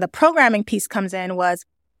 But then where the programming piece comes in was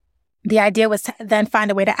the idea was to then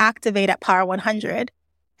find a way to activate at Power 100.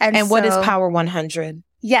 And what is Power 100?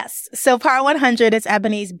 Yes. So Power 100 is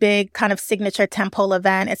Ebony's big kind of signature tentpole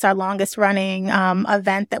event. It's our longest running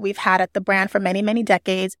event that we've had at the brand for many, many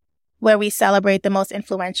decades, where we celebrate the most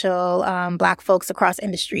influential Black folks across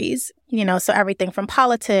industries. So everything from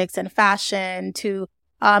politics and fashion to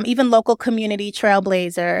even local community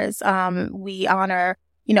trailblazers. We honor,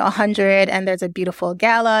 100, and there's a beautiful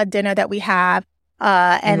gala dinner that we have.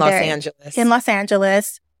 In Los Angeles. In Los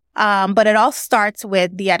Angeles. But it all starts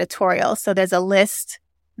with the editorial. So there's a list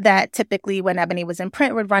that typically when Ebony was in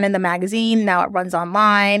print would run in the magazine. Now it runs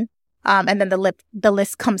online. And then the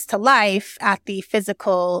list comes to life at the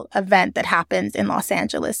physical event that happens in Los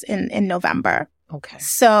Angeles in November. Okay.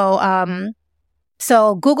 So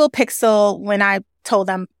Google Pixel, when I told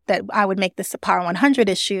them that I would make this a Power 100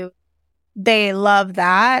 issue, they loved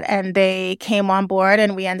that and they came on board,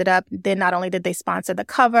 and we ended up, not only did they sponsor the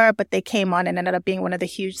cover, but they came on and ended up being one of the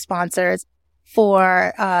huge sponsors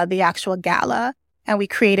for the actual gala. And we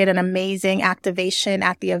created an amazing activation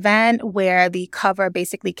at the event where the cover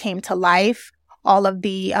basically came to life. All of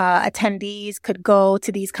the attendees could go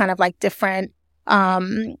to these kind of like different,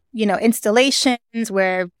 installations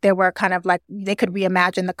where there were kind of like, they could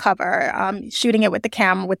reimagine the cover, shooting it with the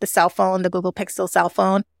camera, with the cell phone, the Google Pixel cell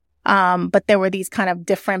phone. But there were these kind of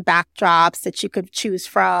different backdrops that you could choose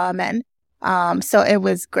from. And so it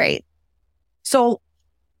was great. So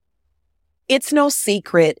it's no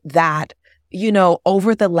secret that,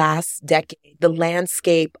 over the last decade, the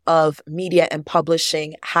landscape of media and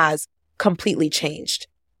publishing has completely changed.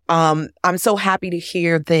 I'm so happy to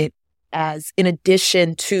hear that, as in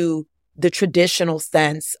addition to the traditional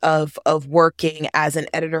sense of working as an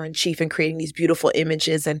editor-in-chief and creating these beautiful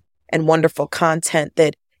images and wonderful content,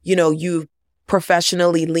 that, you've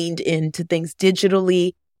professionally leaned into things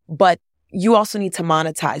digitally, but you also need to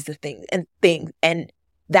monetize the things. And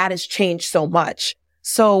that has changed so much.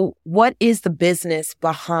 So what is the business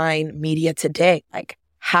behind media today? Like,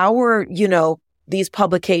 how are, these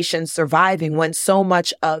publications surviving when so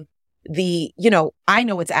much of the, I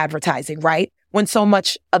know it's advertising, right? When so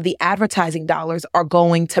much of the advertising dollars are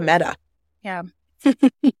going to Meta. Yeah.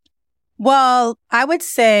 Well, I would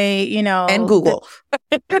say, and Google.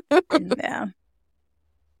 Yeah.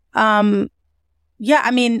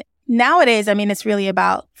 I mean, nowadays, it's really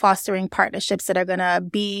about fostering partnerships that are going to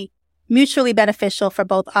be mutually beneficial for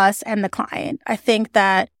both us and the client. I think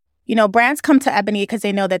that, brands come to Ebony because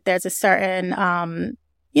they know that there's a certain,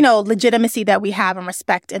 legitimacy that we have and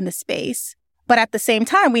respect in the space. But at the same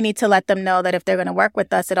time, we need to let them know that if they're going to work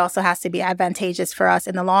with us, it also has to be advantageous for us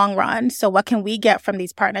in the long run. So what can we get from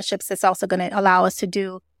these partnerships that's also going to allow us to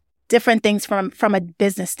do different things from a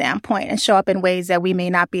business standpoint and show up in ways that we may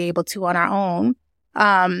not be able to on our own?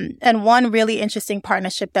 And one really interesting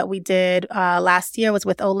partnership that we did last year was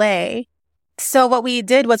with Olay. So what we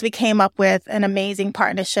did was we came up with an amazing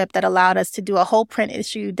partnership that allowed us to do a whole print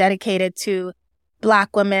issue dedicated to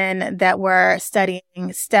Black women that were studying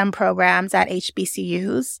STEM programs at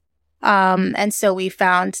HBCUs. And so we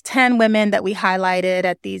found 10 women that we highlighted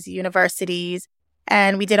at these universities.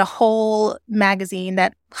 And we did a whole magazine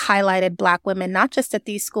that highlighted Black women, not just at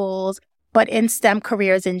these schools, but in STEM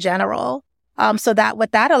careers in general. So that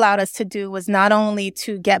what that allowed us to do was not only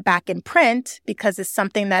to get back in print, because it's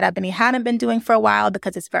something that Ebony hadn't been doing for a while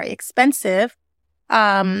because it's very expensive,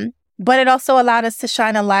 but it also allowed us to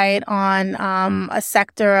shine a light on a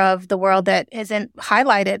sector of the world that isn't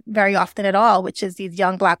highlighted very often at all, which is these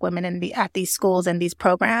young Black women at these schools and these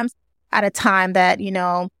programs at a time that,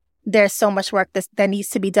 there's so much work that needs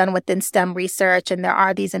to be done within STEM research. And there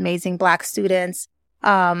are these amazing Black students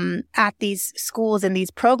at these schools and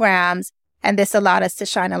these programs. And this allowed us to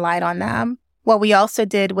shine a light on them. What we also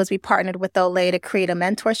did was we partnered with Olay to create a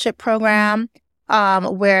mentorship program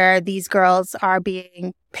where these girls are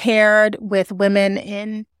being paired with women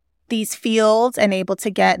in these fields and able to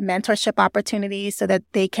get mentorship opportunities so that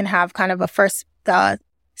they can have kind of a first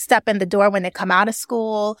step in the door when they come out of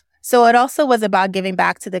school. So it also was about giving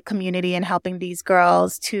back to the community and helping these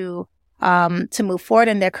girls to move forward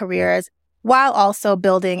in their careers, while also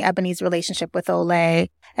building Ebony's relationship with Olay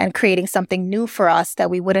and creating something new for us that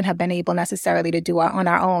we wouldn't have been able necessarily to do on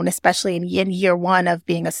our own, especially in year one of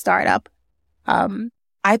being a startup.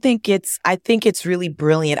 I think it's really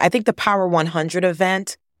brilliant. I think the Power 100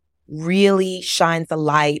 event really shines the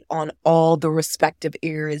light on all the respective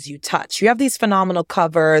areas you touch. You have these phenomenal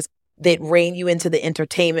covers that rein you into the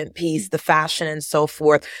entertainment piece, the fashion and so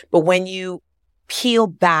forth. But when you peel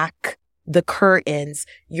back the curtains,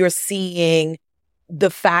 you're seeing the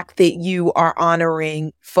fact that you are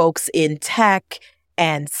honoring folks in tech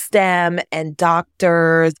and STEM and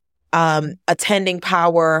doctors attending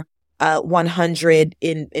Power 100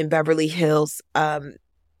 in Beverly Hills,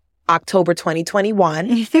 October 2021.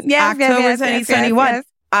 Yes, October 2021. yes.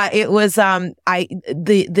 It was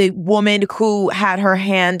the woman who had her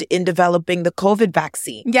hand in developing the COVID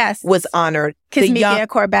vaccine. Yes, was honored. Kismekia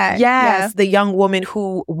Corbett. Yes, the young woman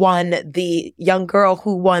who won the young girl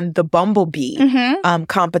who won the Bumblebee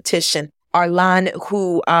competition. Arlan,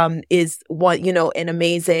 who is one, an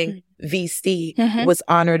amazing VC, was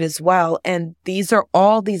honored as well. And these are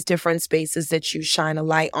all these different spaces that you shine a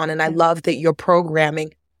light on. And I love that your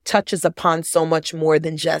programming touches upon so much more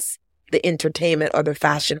than just the entertainment or the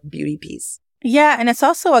fashion or beauty piece. Yeah. And it's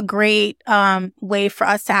also a great way for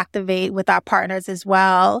us to activate with our partners as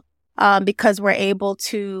well, because we're able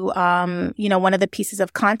to, one of the pieces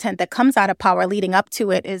of content that comes out of Power leading up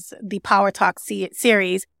to it is the Power Talk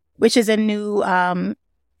series, which is a new,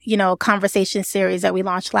 conversation series that we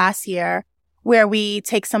launched last year, where we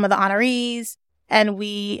take some of the honorees and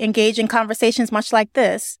we engage in conversations much like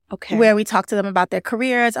this, where we talk to them about their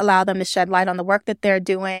careers, allow them to shed light on the work that they're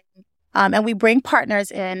doing. And we bring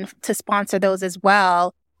partners in to sponsor those as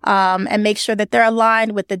well, and make sure that they're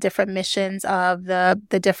aligned with the different missions of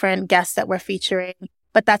the different guests that we're featuring.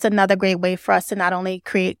 But that's another great way for us to not only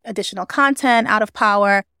create additional content out of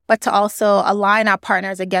Power, but to also align our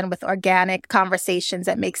partners again with organic conversations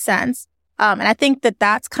that make sense. And I think that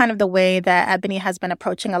that's kind of the way that Ebony has been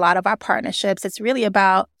approaching a lot of our partnerships. It's really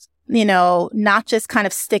about, not just kind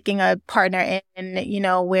of sticking a partner in,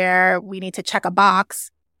 where we need to check a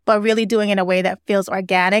box, but really doing it in a way that feels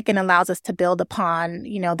organic and allows us to build upon,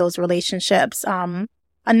 those relationships.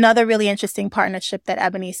 Another really interesting partnership that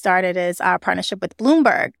Ebony started is our partnership with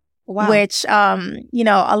Bloomberg. Wow. Which,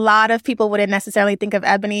 a lot of people wouldn't necessarily think of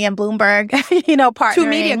Ebony and Bloomberg, partnering. Two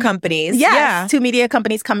media companies. Yes, yeah. Two media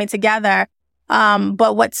companies coming together.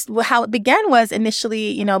 But how it began was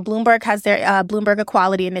initially, Bloomberg has their Bloomberg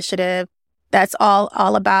Equality Initiative that's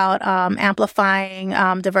all about amplifying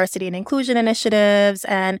diversity and inclusion initiatives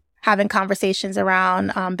and having conversations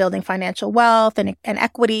around building financial wealth and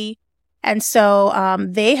equity. And so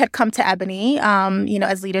they had come to Ebony,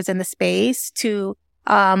 as leaders in the space to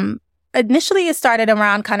initially it started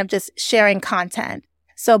around kind of just sharing content.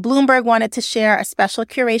 So Bloomberg wanted to share a special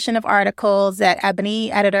curation of articles that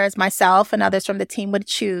Ebony editors, myself, and others from the team would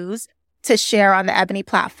choose to share on the Ebony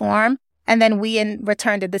platform. And then we in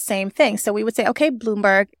return did the same thing. So we would say, okay,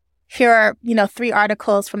 Bloomberg, here are, 3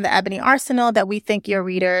 articles from the Ebony arsenal that we think your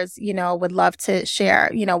readers, would love to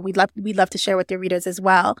share. We'd love to share with your readers as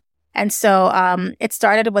well. And so it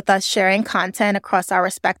started with us sharing content across our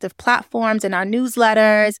respective platforms and our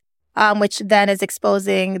newsletters, which then is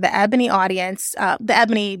exposing the Ebony audience,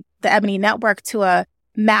 the Ebony network to a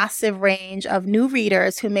massive range of new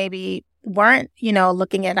readers who maybe weren't,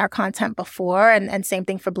 looking at our content before, and same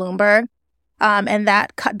thing for Bloomberg. And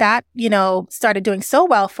that started doing so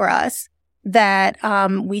well for us that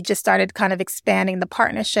we just started kind of expanding the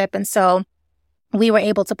partnership. And so we were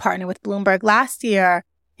able to partner with Bloomberg last year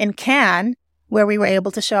in Cannes, where we were able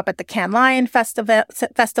to show up at the Cannes Lion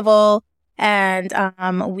Festival. And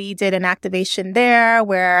we did an activation there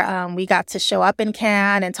where we got to show up in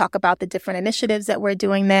Cannes and talk about the different initiatives that we're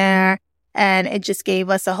doing there. And it just gave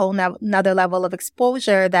us a whole another level of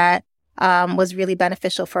exposure that was really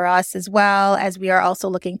beneficial for us, as well as we are also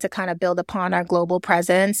looking to kind of build upon our global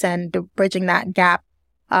presence and bridging that gap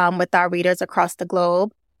with our readers across the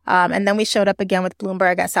globe. And then we showed up again with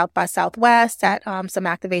Bloomberg at South by Southwest at some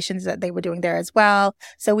activations that they were doing there as well.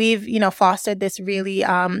 So we've, fostered this really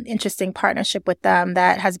interesting partnership with them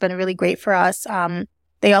that has been really great for us.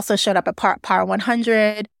 They also showed up at Power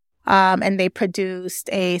 100, and they produced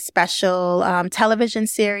a special television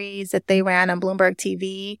series that they ran on Bloomberg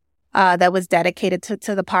TV that was dedicated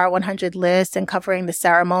to the Power 100 list and covering the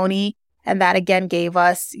ceremony. And that, again, gave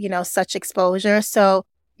us, such exposure. So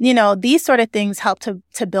these sort of things help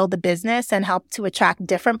to build the business and help to attract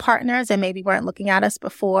different partners that maybe weren't looking at us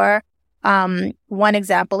before. One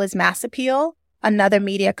example is Mass Appeal, another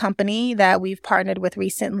media company that we've partnered with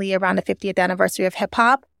recently around the 50th anniversary of hip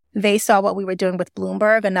hop. They saw what we were doing with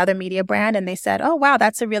Bloomberg, another media brand, and they said, oh, wow,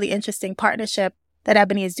 that's a really interesting partnership that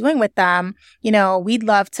Ebony is doing with them. We'd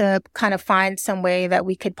love to kind of find some way that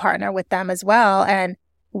we could partner with them as well. And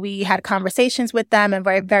we had conversations with them and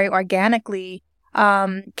very, very organically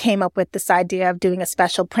came up with this idea of doing a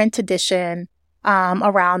special print edition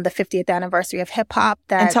around the 50th anniversary of hip hop.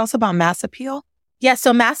 And tell us about Mass Appeal. Yeah,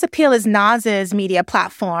 so Mass Appeal is Nas's media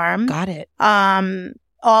platform. Got it.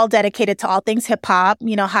 All dedicated to all things hip hop,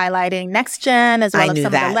 highlighting next gen as well as some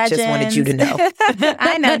of the legends. Just wanted you to know.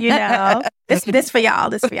 I know you know. This for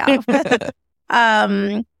y'all.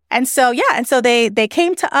 And so, they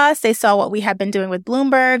came to us, they saw what we had been doing with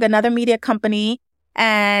Bloomberg, another media company,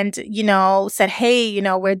 and, said, hey,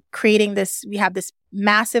 we're creating this, we have this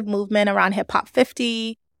massive movement around Hip Hop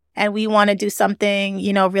 50, and we want to do something,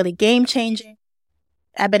 really game changing.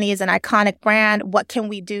 Ebony is an iconic brand. What can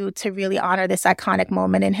we do to really honor this iconic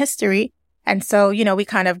moment in history? And so, we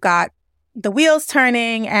kind of got the wheels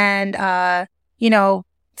turning and,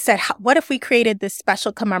 said, what if we created this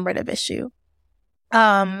special commemorative issue?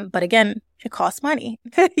 But again, it costs money,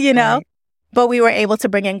 Right. But we were able to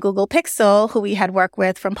bring in Google Pixel, who we had worked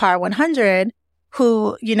with from Power 100,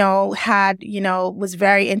 who, was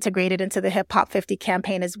very integrated into the Hip Hop 50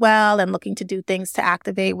 campaign as well, and looking to do things to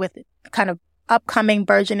activate with kind of upcoming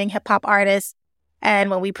burgeoning hip hop artists. And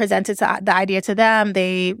when we presented the idea to them,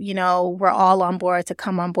 they, were all on board to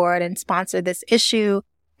come on board and sponsor this issue.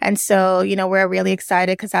 And so, we're really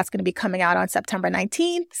excited because that's going to be coming out on September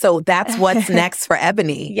 19th. So that's what's next for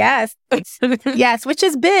Ebony. Yes. Yes, which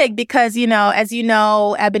is big because, as you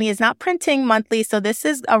know, Ebony is not printing monthly. So this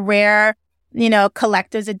is a rare,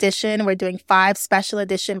 collector's edition. We're doing 5 special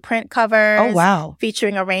edition print covers. Oh, wow.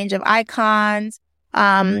 Featuring a range of icons.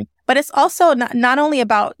 But it's also not only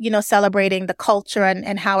about, celebrating the culture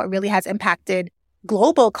and how it really has impacted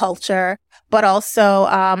global culture, but also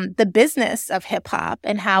the business of hip hop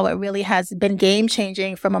and how it really has been game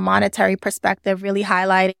changing from a monetary perspective, really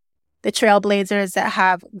highlighting the trailblazers that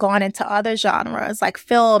have gone into other genres like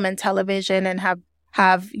film and television and have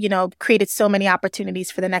created so many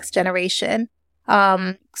opportunities for the next generation.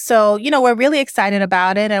 So, we're really excited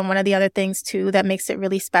about it. And one of the other things too that makes it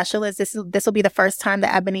really special is this will be the first time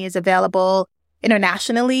that Ebony is available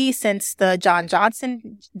internationally since the John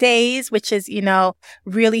Johnson days, which is,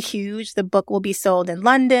 really huge. The book will be sold in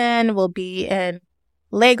London, will be in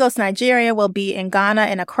Lagos, Nigeria, will be in Ghana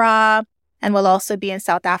and Accra, and will also be in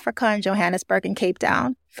South Africa and Johannesburg and Cape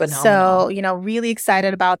Town. Phenomenal. So, really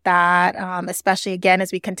excited about that, especially again,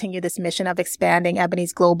 as we continue this mission of expanding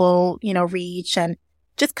Ebony's global, reach and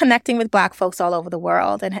just connecting with Black folks all over the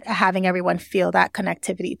world and having everyone feel that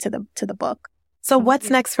connectivity to the book. So what's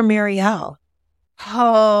next for Marielle?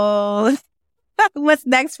 Oh, what's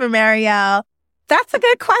next for Marielle? That's a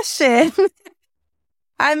good question.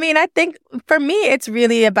 I mean, I think for me, it's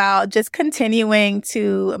really about just continuing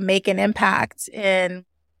to make an impact in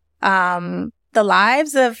the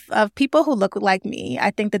lives of people who look like me.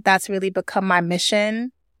 I think that that's really become my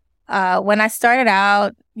mission. When I started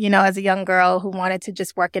out, as a young girl who wanted to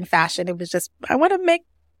just work in fashion, it was just, I want to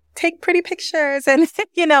take pretty pictures and,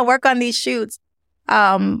 work on these shoots.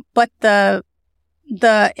 But the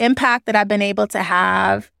impact that I've been able to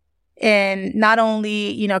have in not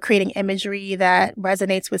only, creating imagery that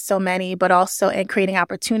resonates with so many, but also in creating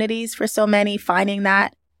opportunities for so many, finding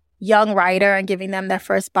that young writer and giving them their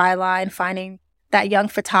first byline, finding that young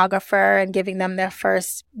photographer and giving them their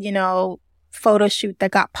first, photo shoot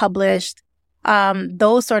that got published.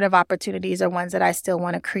 Those sort of opportunities are ones that I still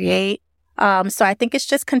want to create. So I think it's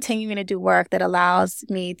just continuing to do work that allows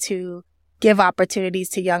me to give opportunities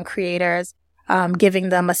to young creators, giving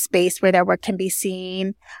them a space where their work can be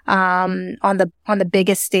seen on the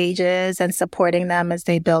biggest stages and supporting them as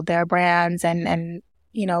they build their brands and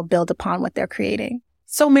build upon what they're creating.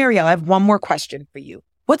 So Marielle, I have one more question for you.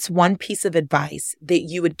 What's one piece of advice that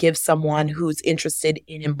you would give someone who's interested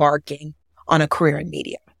in embarking on a career in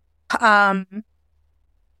media? It's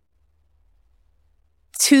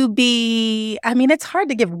hard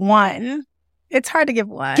to give one.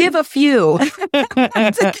 Give a few.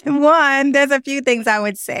 To give one, there's a few things I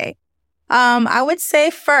would say. I would say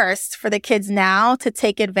first for the kids now to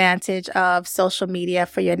take advantage of social media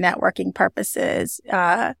for your networking purposes.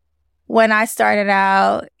 When I started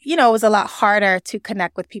out, it was a lot harder to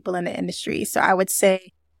connect with people in the industry. So I would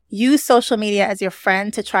say use social media as your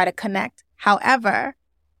friend to try to connect. However,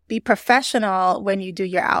 be professional when you do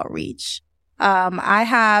your outreach. I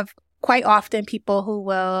have quite often people who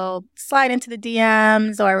will slide into the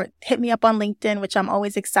DMs or hit me up on LinkedIn, which I'm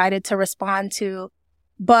always excited to respond to.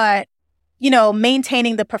 But,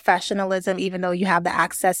 maintaining the professionalism, even though you have the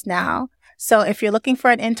access now. So if you're looking for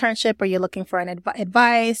an internship or you're looking for an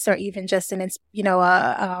advice or even just you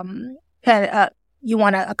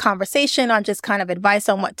want a conversation on just kind of advice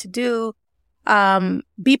on what to do,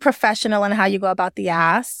 be professional in how you go about the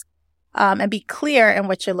ask, and be clear in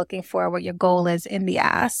what you're looking for, what your goal is in the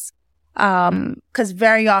ask. Cause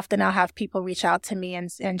very often I'll have people reach out to me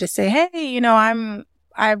and just say, hey,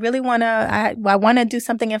 I really want to do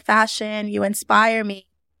something in fashion. You inspire me.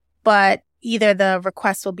 But either the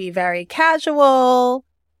request will be very casual,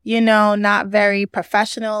 not very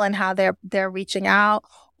professional in how they're reaching out,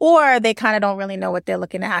 or they kind of don't really know what they're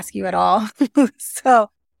looking to ask you at all. So,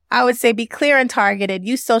 I would say be clear and targeted.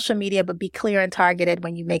 Use social media, but be clear and targeted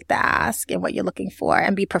when you make the ask and what you're looking for,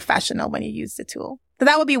 and be professional when you use the tool. So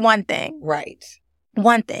that would be one thing. Right.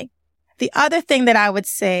 One thing. The other thing that I would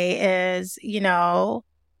say is,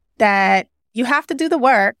 that you have to do the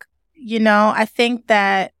work. I think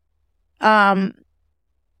that I've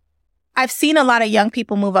seen a lot of young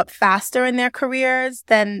people move up faster in their careers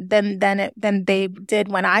than they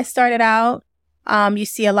did when I started out. You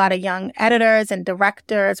see a lot of young editors and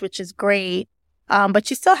directors, which is great. But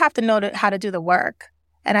you still have to know how to do the work.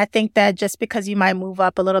 And I think that just because you might move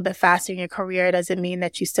up a little bit faster in your career doesn't mean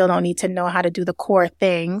that you still don't need to know how to do the core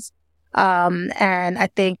things. And I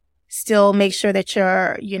think still make sure that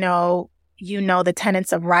you're, the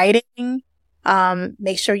tenets of writing.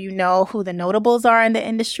 Make sure you know who the notables are in the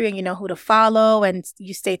industry and you know who to follow, and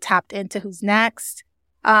you stay tapped into who's next.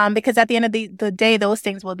 Because at the end of the day, those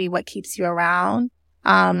things will be what keeps you around.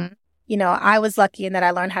 I was lucky in that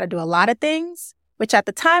I learned how to do a lot of things, which at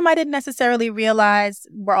the time I didn't necessarily realize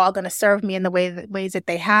were all going to serve me in the ways that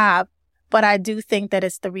they have. But I do think that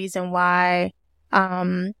it's the reason why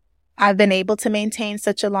I've been able to maintain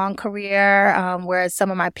such a long career, whereas some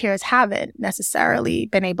of my peers haven't necessarily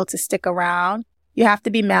been able to stick around. You have to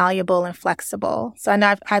be malleable and flexible. So I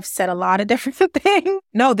know I've said a lot of different things.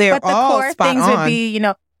 No, they're but the all core spot things on. would be,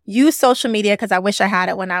 use social media, because I wish I had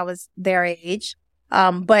it when I was their age.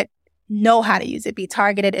 But know how to use it, be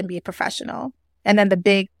targeted, and be a professional. And then the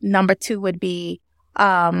big number 2 would be, you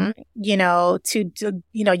have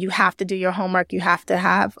to do your homework. You have to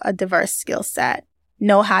have a diverse skill set.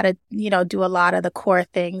 Know how to, do a lot of the core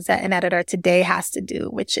things that an editor today has to do,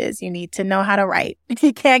 which is you need to know how to write.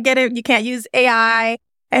 You can't use AI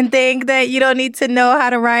and think that you don't need to know how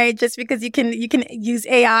to write just because you can use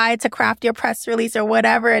AI to craft your press release or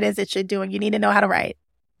whatever it is that you're doing. You need to know how to write.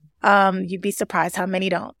 You'd be surprised how many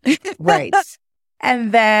don't. Right.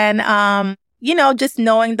 And then, just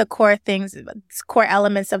knowing the core things, core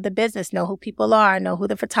elements of the business, know who people are, know who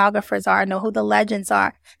the photographers are, know who the legends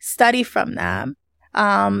are, study from them.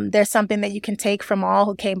 There's something that you can take from all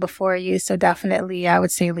who came before you. So definitely, I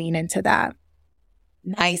would say lean into that.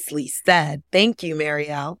 Nicely said. Thank you,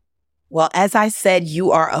 Marielle. Well, as I said,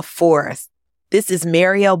 you are a force. This is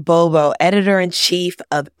Marielle Bobo, Editor-in-Chief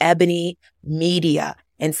of Ebony Media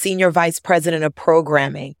and Senior Vice President of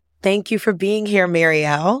Programming. Thank you for being here,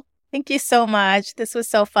 Marielle. Thank you so much. This was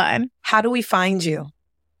so fun. How do we find you?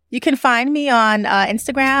 You can find me on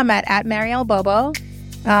Instagram at Marielle Bobo.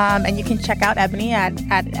 And you can check out Ebony at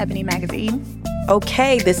Ebony Magazine.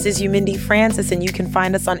 Okay, this is Mindy Francis, and you can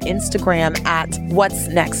find us on Instagram at What's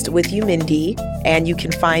Next with Mindy. And you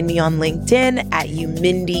can find me on LinkedIn at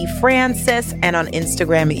Mindy Francis and on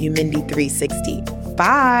Instagram at Mindy360.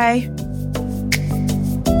 Bye.